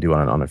that we can do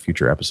on a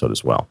future episode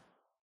as well.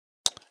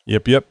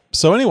 Yep.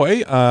 So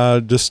anyway,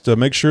 just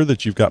make sure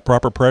that you've got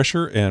proper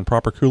pressure and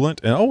proper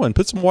coolant, and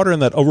put some water in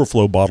that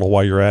overflow bottle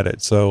while you're at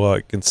it, so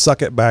it can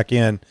suck it back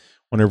in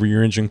whenever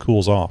your engine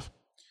cools off.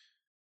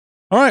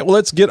 All right, well,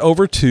 let's get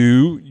over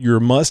to your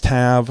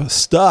must-have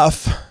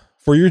stuff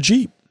for your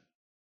Jeep.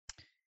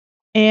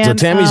 And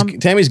so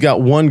Tammy's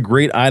got one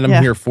great item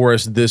here for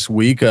us this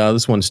week.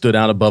 This one stood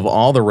out above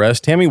all the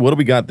rest. Tammy, what do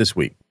we got this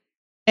week?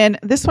 And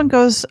this one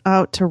goes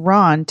out to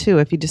Ron too,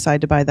 if you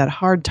decide to buy that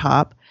hard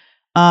top.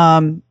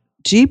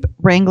 Jeep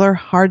Wrangler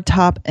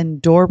hardtop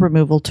and door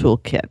removal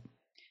toolkit.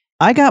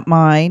 I got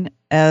mine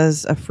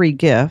as a free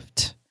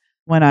gift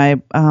when I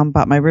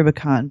bought my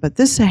Rubicon, but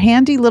this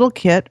handy little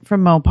kit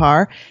from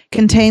Mopar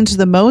contains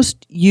the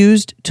most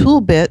used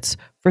tool bits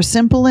for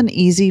simple and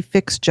easy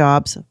fix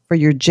jobs for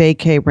your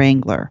JK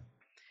Wrangler.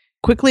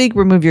 Quickly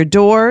remove your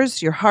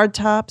doors, your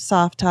hardtop,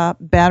 soft top,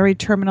 battery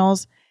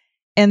terminals,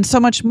 and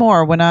so much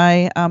more. When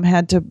I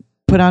had to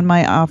put on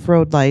my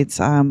off-road lights,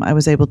 I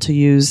was able to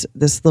use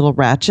this little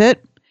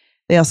ratchet.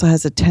 It also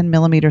has a 10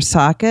 millimeter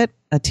socket,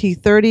 a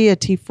T30, a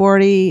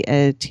T40,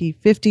 a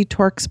T50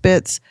 Torx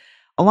bits,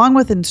 along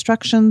with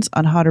instructions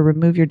on how to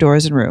remove your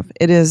doors and roof.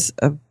 It is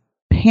a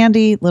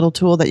handy little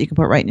tool that you can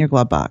put right in your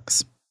glove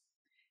box.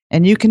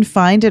 And you can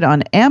find it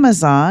on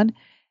Amazon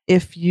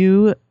if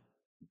you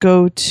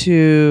go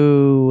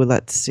to,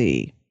 let's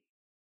see,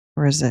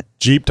 where is it?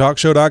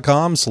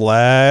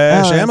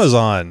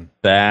 JeepTalkShow.com/Amazon.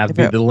 That'd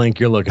be the link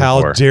you're looking for.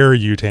 How dare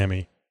you,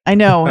 Tammy? I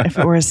know. If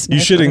it were a snake,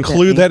 you should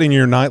include that in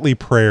your nightly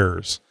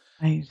prayers.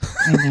 I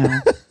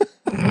know.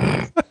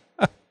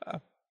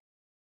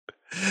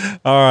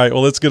 All right.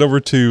 Well, let's get over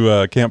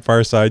to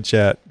Campfire Side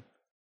Chat.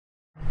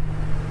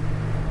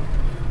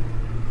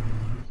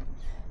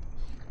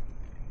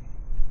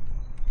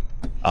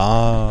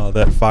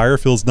 That fire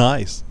feels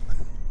nice.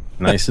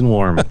 Nice and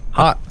warm.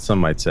 Hot, some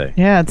might say.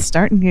 Yeah, it's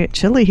starting to get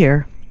chilly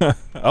here.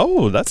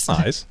 Oh, that's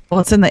nice. Well,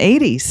 it's in the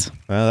 80s.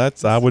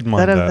 I wouldn't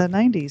mind that. Instead of the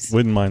 90s.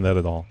 Wouldn't mind that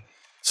at all.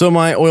 So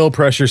my oil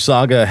pressure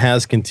saga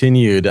has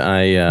continued.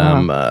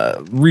 I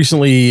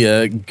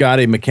recently got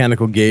a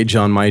mechanical gauge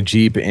on my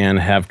Jeep and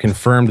have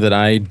confirmed that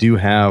I do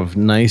have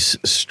nice,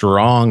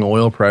 strong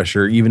oil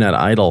pressure, even at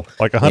idle.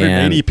 Like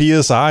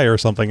 180 PSI or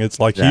something. It's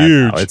like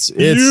huge. No, it's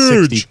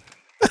huge.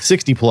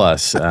 60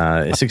 plus,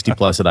 60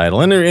 plus at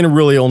idle. And it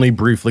really only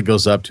briefly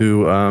goes up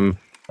to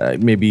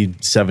maybe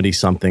 70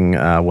 something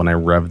when I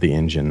rev the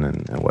engine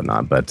and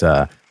whatnot. But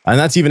and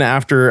that's even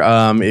after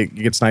it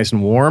gets nice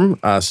and warm.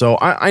 So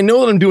I know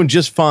that I'm doing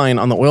just fine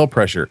on the oil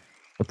pressure.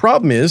 The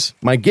problem is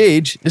my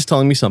gauge is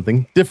telling me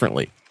something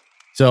differently.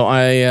 So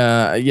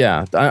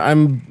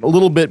I'm a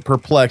little bit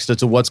perplexed as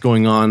to what's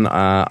going on.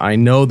 I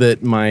know that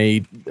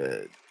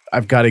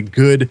I've got a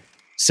good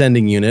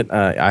sending unit.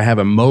 I have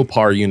a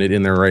Mopar unit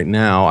in there right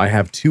now. I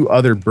have two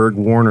other Berg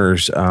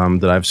Warners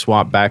that I've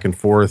swapped back and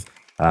forth.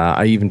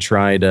 I even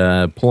tried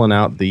pulling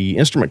out the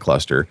instrument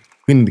cluster,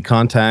 cleaning the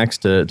contacts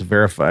to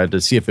verify,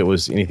 to see if it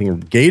was anything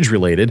gauge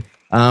related.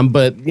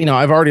 But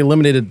I've already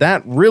eliminated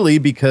that really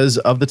because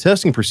of the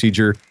testing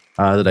procedure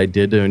that I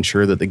did to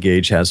ensure that the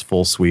gauge has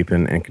full sweep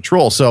and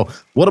control. So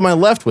what am I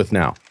left with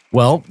now?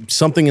 Well,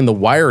 something in the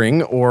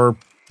wiring or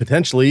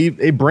potentially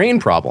a brain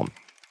problem.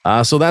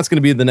 So that's going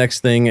to be the next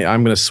thing.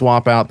 I'm going to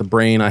swap out the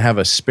brain. I have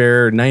a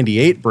spare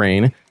 98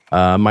 brain.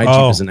 My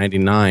Jeep is a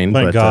 99.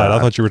 Thank God. I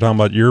thought you were talking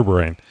about your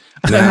brain.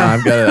 No,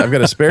 I've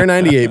got a spare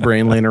 98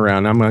 brain laying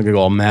around. I'm going to go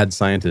all mad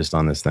scientist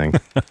on this thing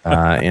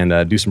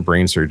and do some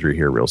brain surgery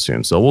here real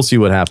soon. So we'll see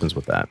what happens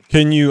with that.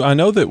 Can you? I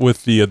know that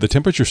with the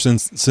temperature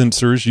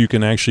sensors, you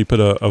can actually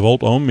put a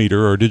volt ohm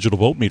meter or a digital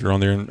voltmeter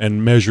on there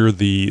and measure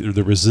the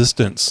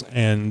resistance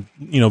and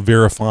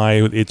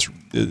verify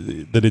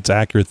that it's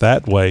accurate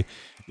that way.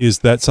 Is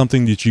that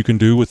something that you can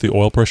do with the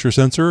oil pressure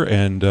sensor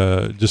and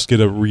just get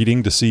a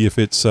reading to see if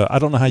it's, I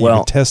don't know how you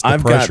can test the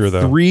pressure, though.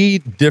 I've got 3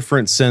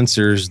 different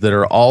sensors that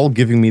are all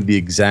giving me the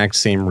exact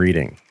same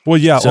reading. Well,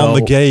 yeah, so on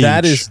the gauge.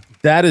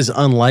 That is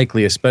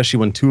unlikely, especially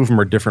when 2 of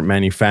them are different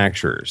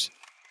manufacturers.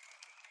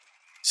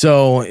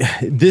 So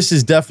this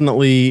is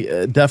definitely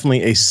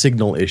a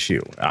signal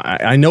issue.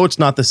 I know it's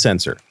not the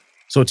sensor.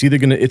 So it's either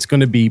it's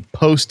going to be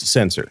post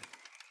sensor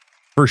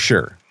for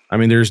sure. I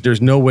mean,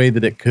 there's no way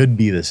that it could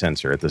be the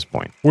sensor at this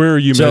point. Where are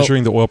you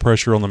measuring the oil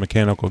pressure on the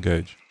mechanical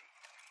gauge?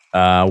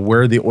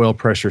 Where the oil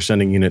pressure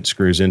sending unit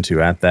screws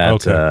into at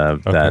that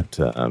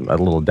a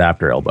little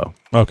adapter elbow.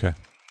 Okay.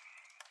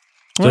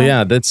 So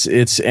yeah,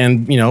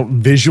 and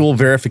visual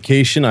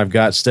verification. I've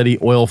got steady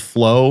oil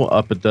flow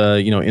up at the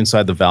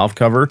inside the valve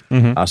cover,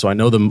 so I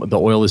know the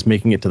oil is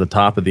making it to the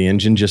top of the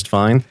engine just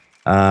fine.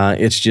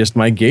 It's just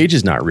my gauge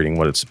is not reading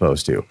what it's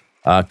supposed to.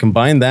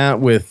 Combine that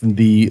with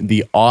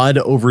the odd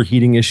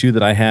overheating issue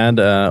that I had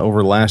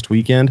over last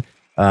weekend,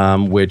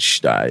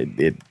 which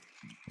it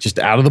just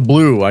out of the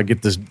blue, I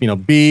get this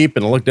beep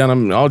and I look down.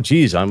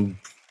 I'm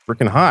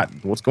freaking hot.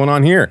 What's going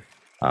on here?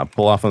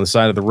 Pull off on the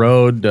side of the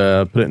road,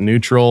 put it in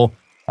neutral.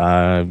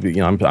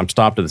 I'm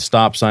stopped at the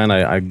stop sign.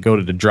 I go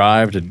to the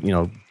drive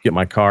to get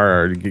my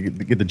car or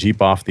get the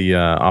Jeep off the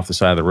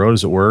side of the road,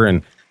 as it were,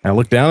 and I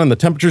look down and the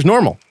temperature's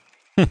normal.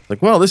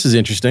 Like, well, this is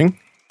interesting.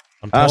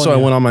 So I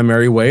went on my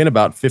merry way, and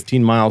about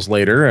 15 miles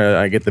later,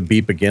 I get the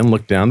beep again.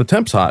 Look down, the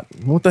temp's hot.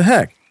 What the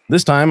heck?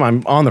 This time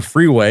I'm on the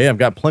freeway. I've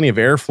got plenty of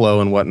airflow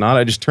and whatnot.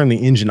 I just turn the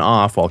engine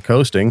off while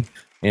coasting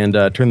and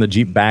turn the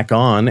Jeep back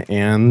on,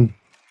 and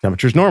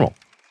temperature's normal.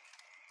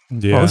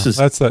 Yeah,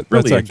 that's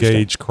that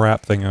gauge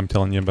crap thing I'm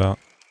telling you about.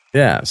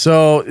 Yeah,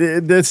 so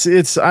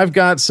I've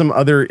got some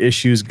other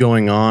issues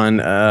going on.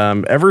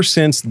 Ever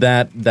since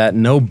that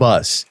no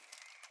bus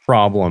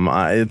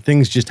problem,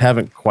 things just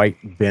haven't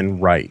quite been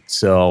right.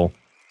 So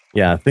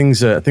yeah,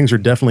 things are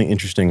definitely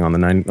interesting on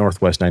the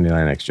Northwest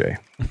 99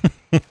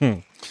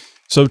 XJ.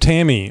 So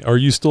Tammy, are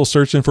you still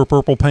searching for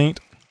purple paint?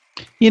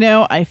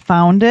 I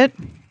found it.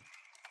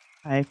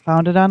 I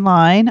found it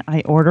online.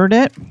 I ordered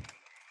it,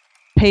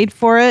 paid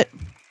for it.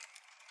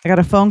 I got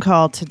a phone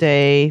call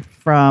today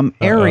from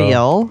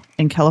Ariel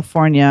in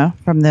California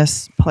from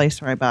this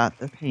place where I bought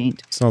the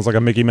paint. Sounds like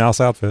a Mickey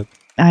Mouse outfit.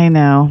 I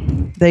know.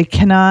 They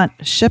cannot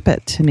ship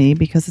it to me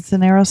because it's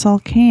an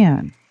aerosol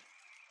can.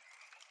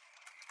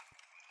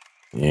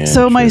 Yeah,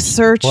 so my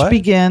search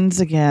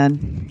begins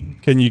again.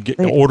 Can you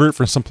order it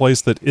from some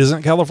place that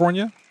isn't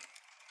California?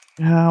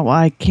 Well,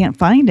 I can't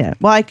find it.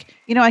 Well, I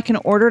can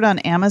order it on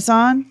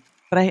Amazon,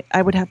 but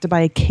I would have to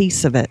buy a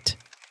case of it.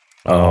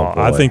 Oh,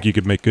 I think you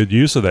could make good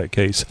use of that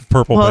case of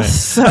purple paint.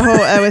 So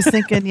I was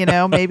thinking,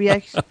 maybe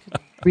I should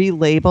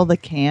relabel the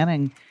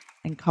can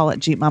and call it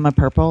Jeep Mama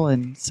Purple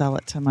and sell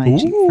it to my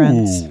Jeep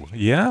friends.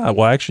 Yeah,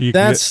 well, actually,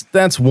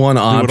 that's one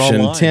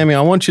option. Tammy,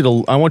 I want you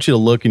to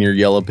look in your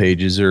Yellow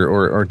Pages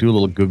or do a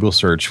little Google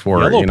search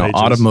for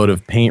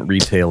automotive paint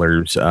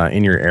retailers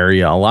in your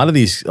area. A lot of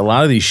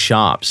these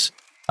shops,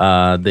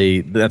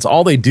 that's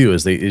all they do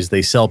is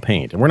they sell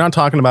paint, and we're not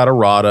talking about a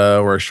Rada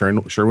or a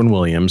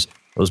Sherwin-Williams.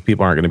 Those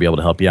people aren't going to be able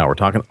to help you out. We're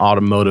talking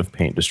automotive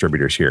paint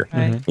distributors here,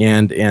 right.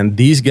 And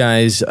these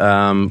guys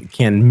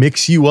can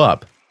mix you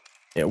up.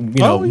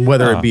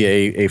 Whether it be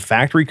a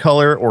factory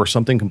color or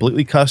something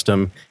completely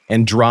custom,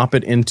 and drop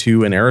it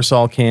into an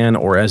aerosol can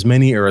or as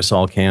many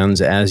aerosol cans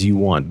as you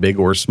want, big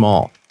or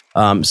small.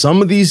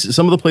 Some of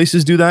the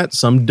places do that,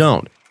 some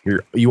don't.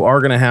 You are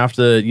going to have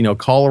to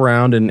call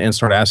around and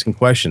start asking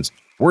questions.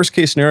 Worst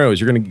case scenario is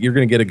you're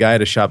gonna get a guy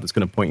at a shop that's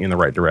going to point you in the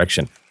right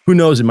direction. Who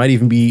knows? It might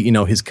even be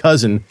his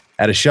cousin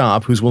at a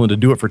shop who's willing to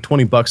do it for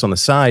 $20 on the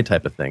side,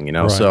 type of thing.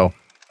 Right. So.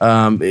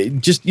 Let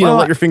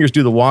your fingers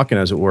do the walking,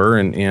 as it were,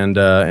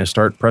 and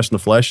start pressing the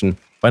flesh and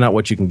find out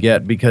what you can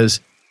get. Because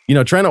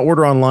trying to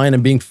order online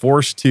and being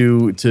forced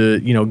to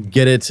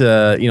get it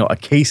a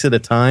case at a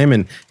time,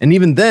 and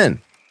even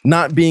then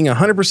not being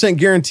 100%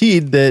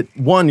 guaranteed that,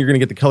 one, you're going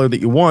to get the color that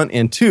you want,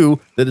 and two,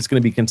 that it's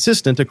going to be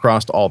consistent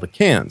across all the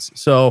cans.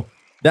 So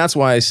that's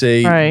why I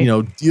say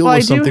deal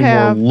with something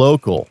more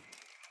local.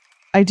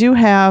 I do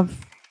have.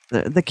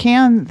 The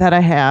can that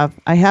I have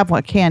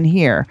one can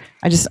here.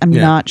 I'm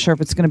not sure if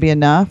it's going to be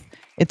enough.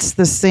 It's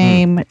the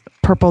same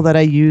purple that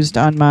I used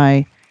on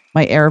my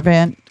air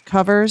vent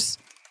covers.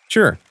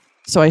 Sure.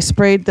 So I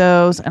sprayed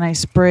those, and I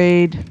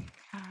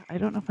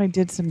don't know if I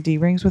did some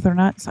D-rings with it or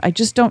not. So I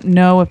just don't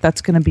know if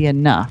that's going to be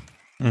enough.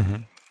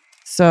 Mm-hmm.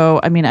 So,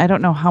 I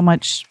don't know how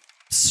much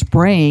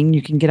spraying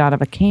you can get out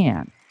of a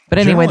can. But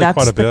anyway,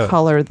 that's the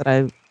color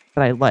that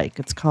I like.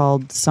 It's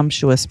called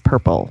Sumptuous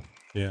Purple.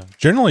 Yeah.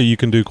 Generally, you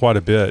can do quite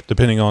a bit,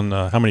 depending on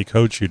how many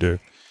coats you do.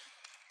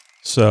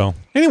 So,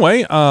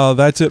 anyway,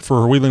 that's it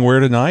for Wheeling Where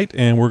tonight,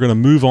 and we're going to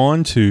move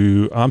on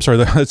to...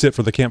 that's it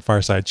for the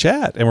Campfire Side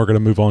Chat, and we're going to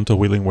move on to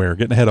Wheeling Where.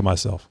 Getting ahead of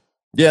myself.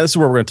 Yeah, this is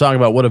where we're going to talk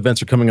about what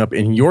events are coming up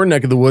in your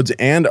neck of the woods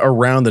and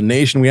around the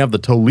nation. We have the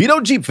Toledo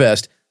Jeep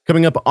Fest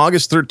coming up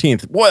August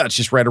 13th. Boy, that's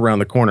just right around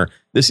the corner.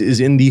 This is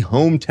in the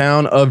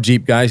hometown of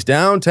Jeep, guys,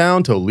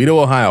 downtown Toledo,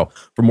 Ohio.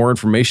 For more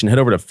information, head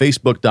over to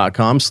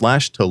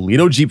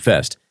facebook.com/Toledo Jeep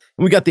Fest.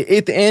 We got the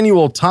 8th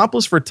annual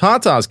Topless for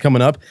Tatas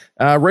coming up.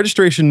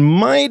 Registration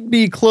might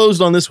be closed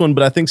on this one,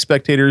 but I think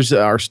spectators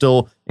are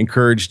still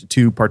encouraged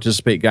to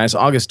participate, guys.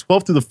 August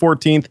 12th through the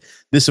 14th.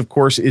 This, of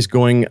course, is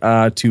going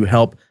to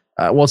help.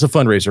 It's a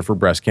fundraiser for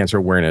breast cancer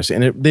awareness,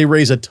 and they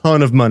raise a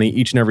ton of money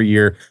each and every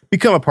year.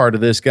 Become a part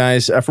of this,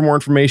 guys. For more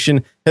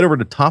information, head over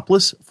to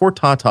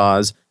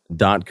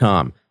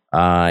toplessfortatas.com.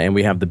 And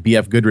we have the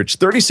BF Goodrich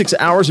 36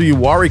 Hours of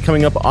Uwari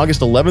coming up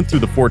August 11th through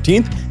the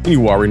 14th in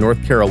Uwari,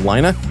 North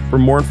Carolina. For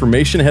more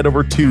information, head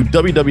over to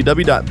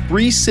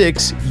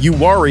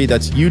www.36uwari,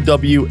 that's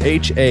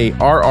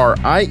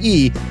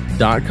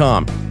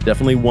UWHARRIE.com.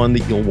 Definitely one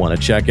that you'll want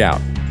to check out.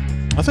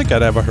 I think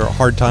I'd have a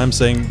hard time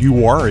saying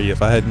Uwari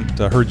if I hadn't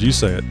heard you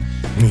say it.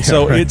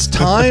 So it's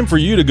time for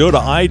you to go to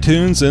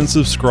iTunes and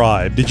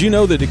subscribe. Did you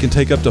know that it can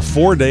take up to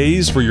 4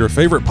 days for your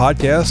favorite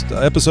podcast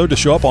episode to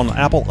show up on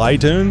Apple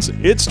iTunes?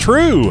 It's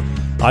true.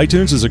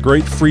 iTunes is a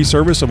great free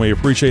service, and we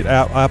appreciate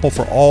Apple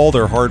for all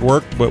their hard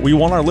work, but we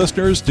want our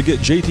listeners to get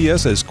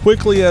JTS as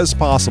quickly as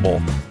possible.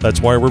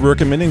 That's why we're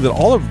recommending that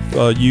all of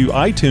you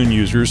iTunes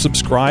users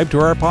subscribe to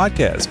our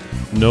podcast.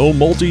 No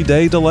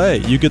multi-day delay.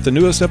 You get the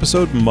newest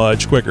episode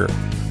much quicker.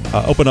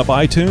 Open up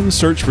iTunes,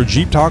 search for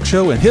Jeep Talk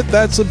Show, and hit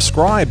that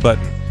subscribe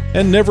button.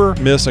 And never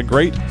miss a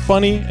great,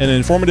 funny, and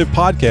informative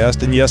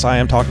podcast. And yes, I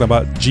am talking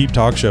about Jeep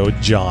Talk Show,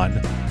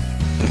 John.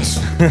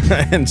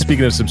 And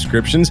speaking of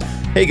subscriptions,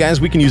 hey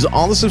guys, we can use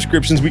all the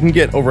subscriptions we can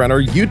get over on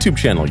our YouTube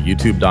channel,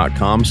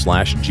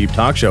 youtube.com/Jeep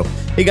Talk Show.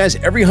 Hey guys,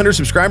 every 100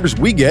 subscribers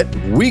we get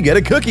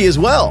a cookie as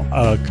well.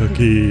 A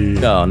cookie.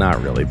 No,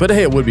 not really. But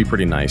hey, it would be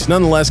pretty nice.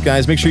 Nonetheless,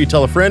 guys, make sure you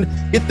tell a friend,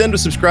 get them to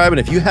subscribe. And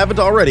if you haven't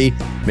already,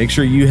 make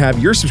sure you have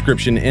your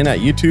subscription in at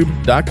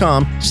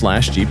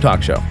youtube.com/Jeep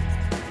Talk Show.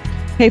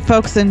 Hey,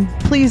 folks, and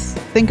please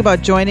think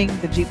about joining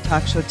the Jeep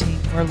Talk Show team.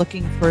 We're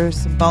looking for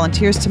some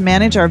volunteers to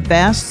manage our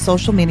vast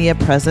social media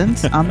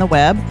presence on the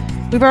web.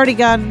 We've already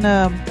gotten,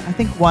 I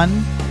think,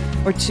 1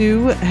 or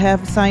 2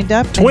 have signed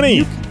up.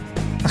 20.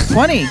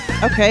 20.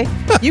 Okay.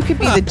 You could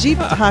be the Jeep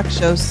Talk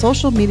Show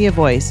social media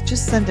voice.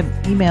 Just send an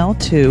email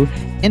to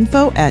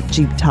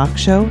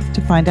info@JeepTalkShow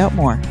to find out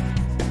more.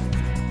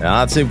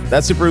 That's it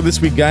for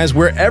this week, guys.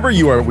 Wherever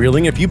you are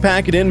wheeling, if you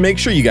pack it in, make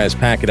sure you guys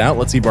pack it out.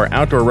 Let's leave our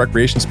outdoor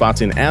recreation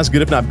spots in as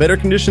good, if not better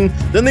condition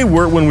than they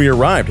were when we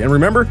arrived. And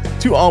remember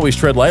to always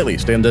tread lightly,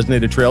 stay on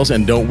designated trails,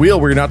 and don't wheel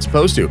where you're not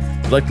supposed to. If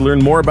you'd like to learn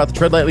more about the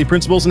Tread Lightly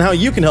principles and how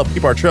you can help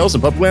keep our trails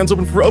and public lands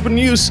open for open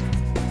use,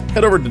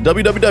 head over to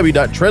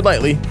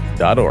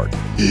www.treadlightly.org.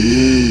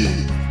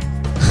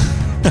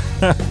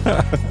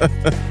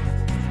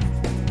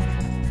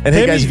 And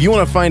hey guys, if you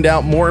want to find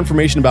out more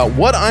information about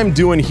what I'm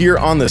doing here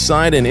on the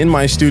side and in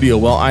my studio,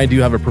 well, I do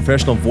have a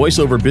professional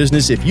voiceover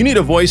business. If you need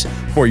a voice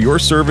for your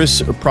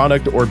service,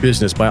 product, or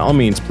business, by all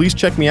means, please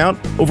check me out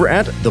over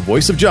at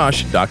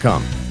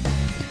thevoiceofjosh.com.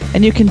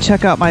 And you can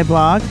check out my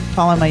blog,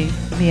 follow me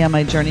on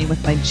my journey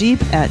with my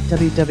Jeep at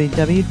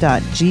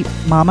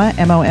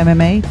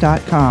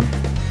www.jeepmomma.com.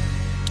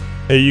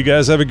 Hey, you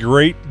guys have a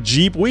great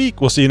Jeep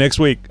week. We'll see you next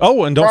week.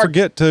 Oh, and don't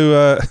forget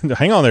to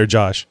hang on there,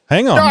 Josh.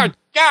 Hang on.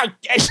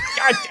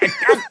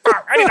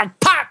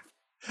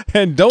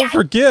 And don't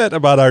forget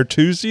about our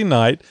Tuesday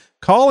night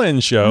call-in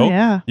show. Oh,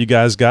 yeah. You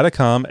guys got to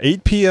come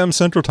 8 p.m.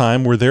 Central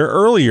Time. We're there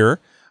earlier,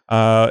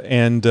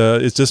 and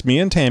it's just me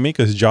and Tammy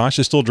because Josh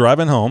is still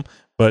driving home.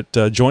 But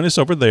join us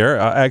over there.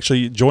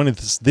 Actually, join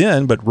us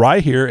then, but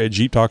right here at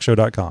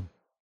JeepTalkShow.com.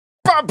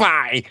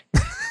 Bye-bye.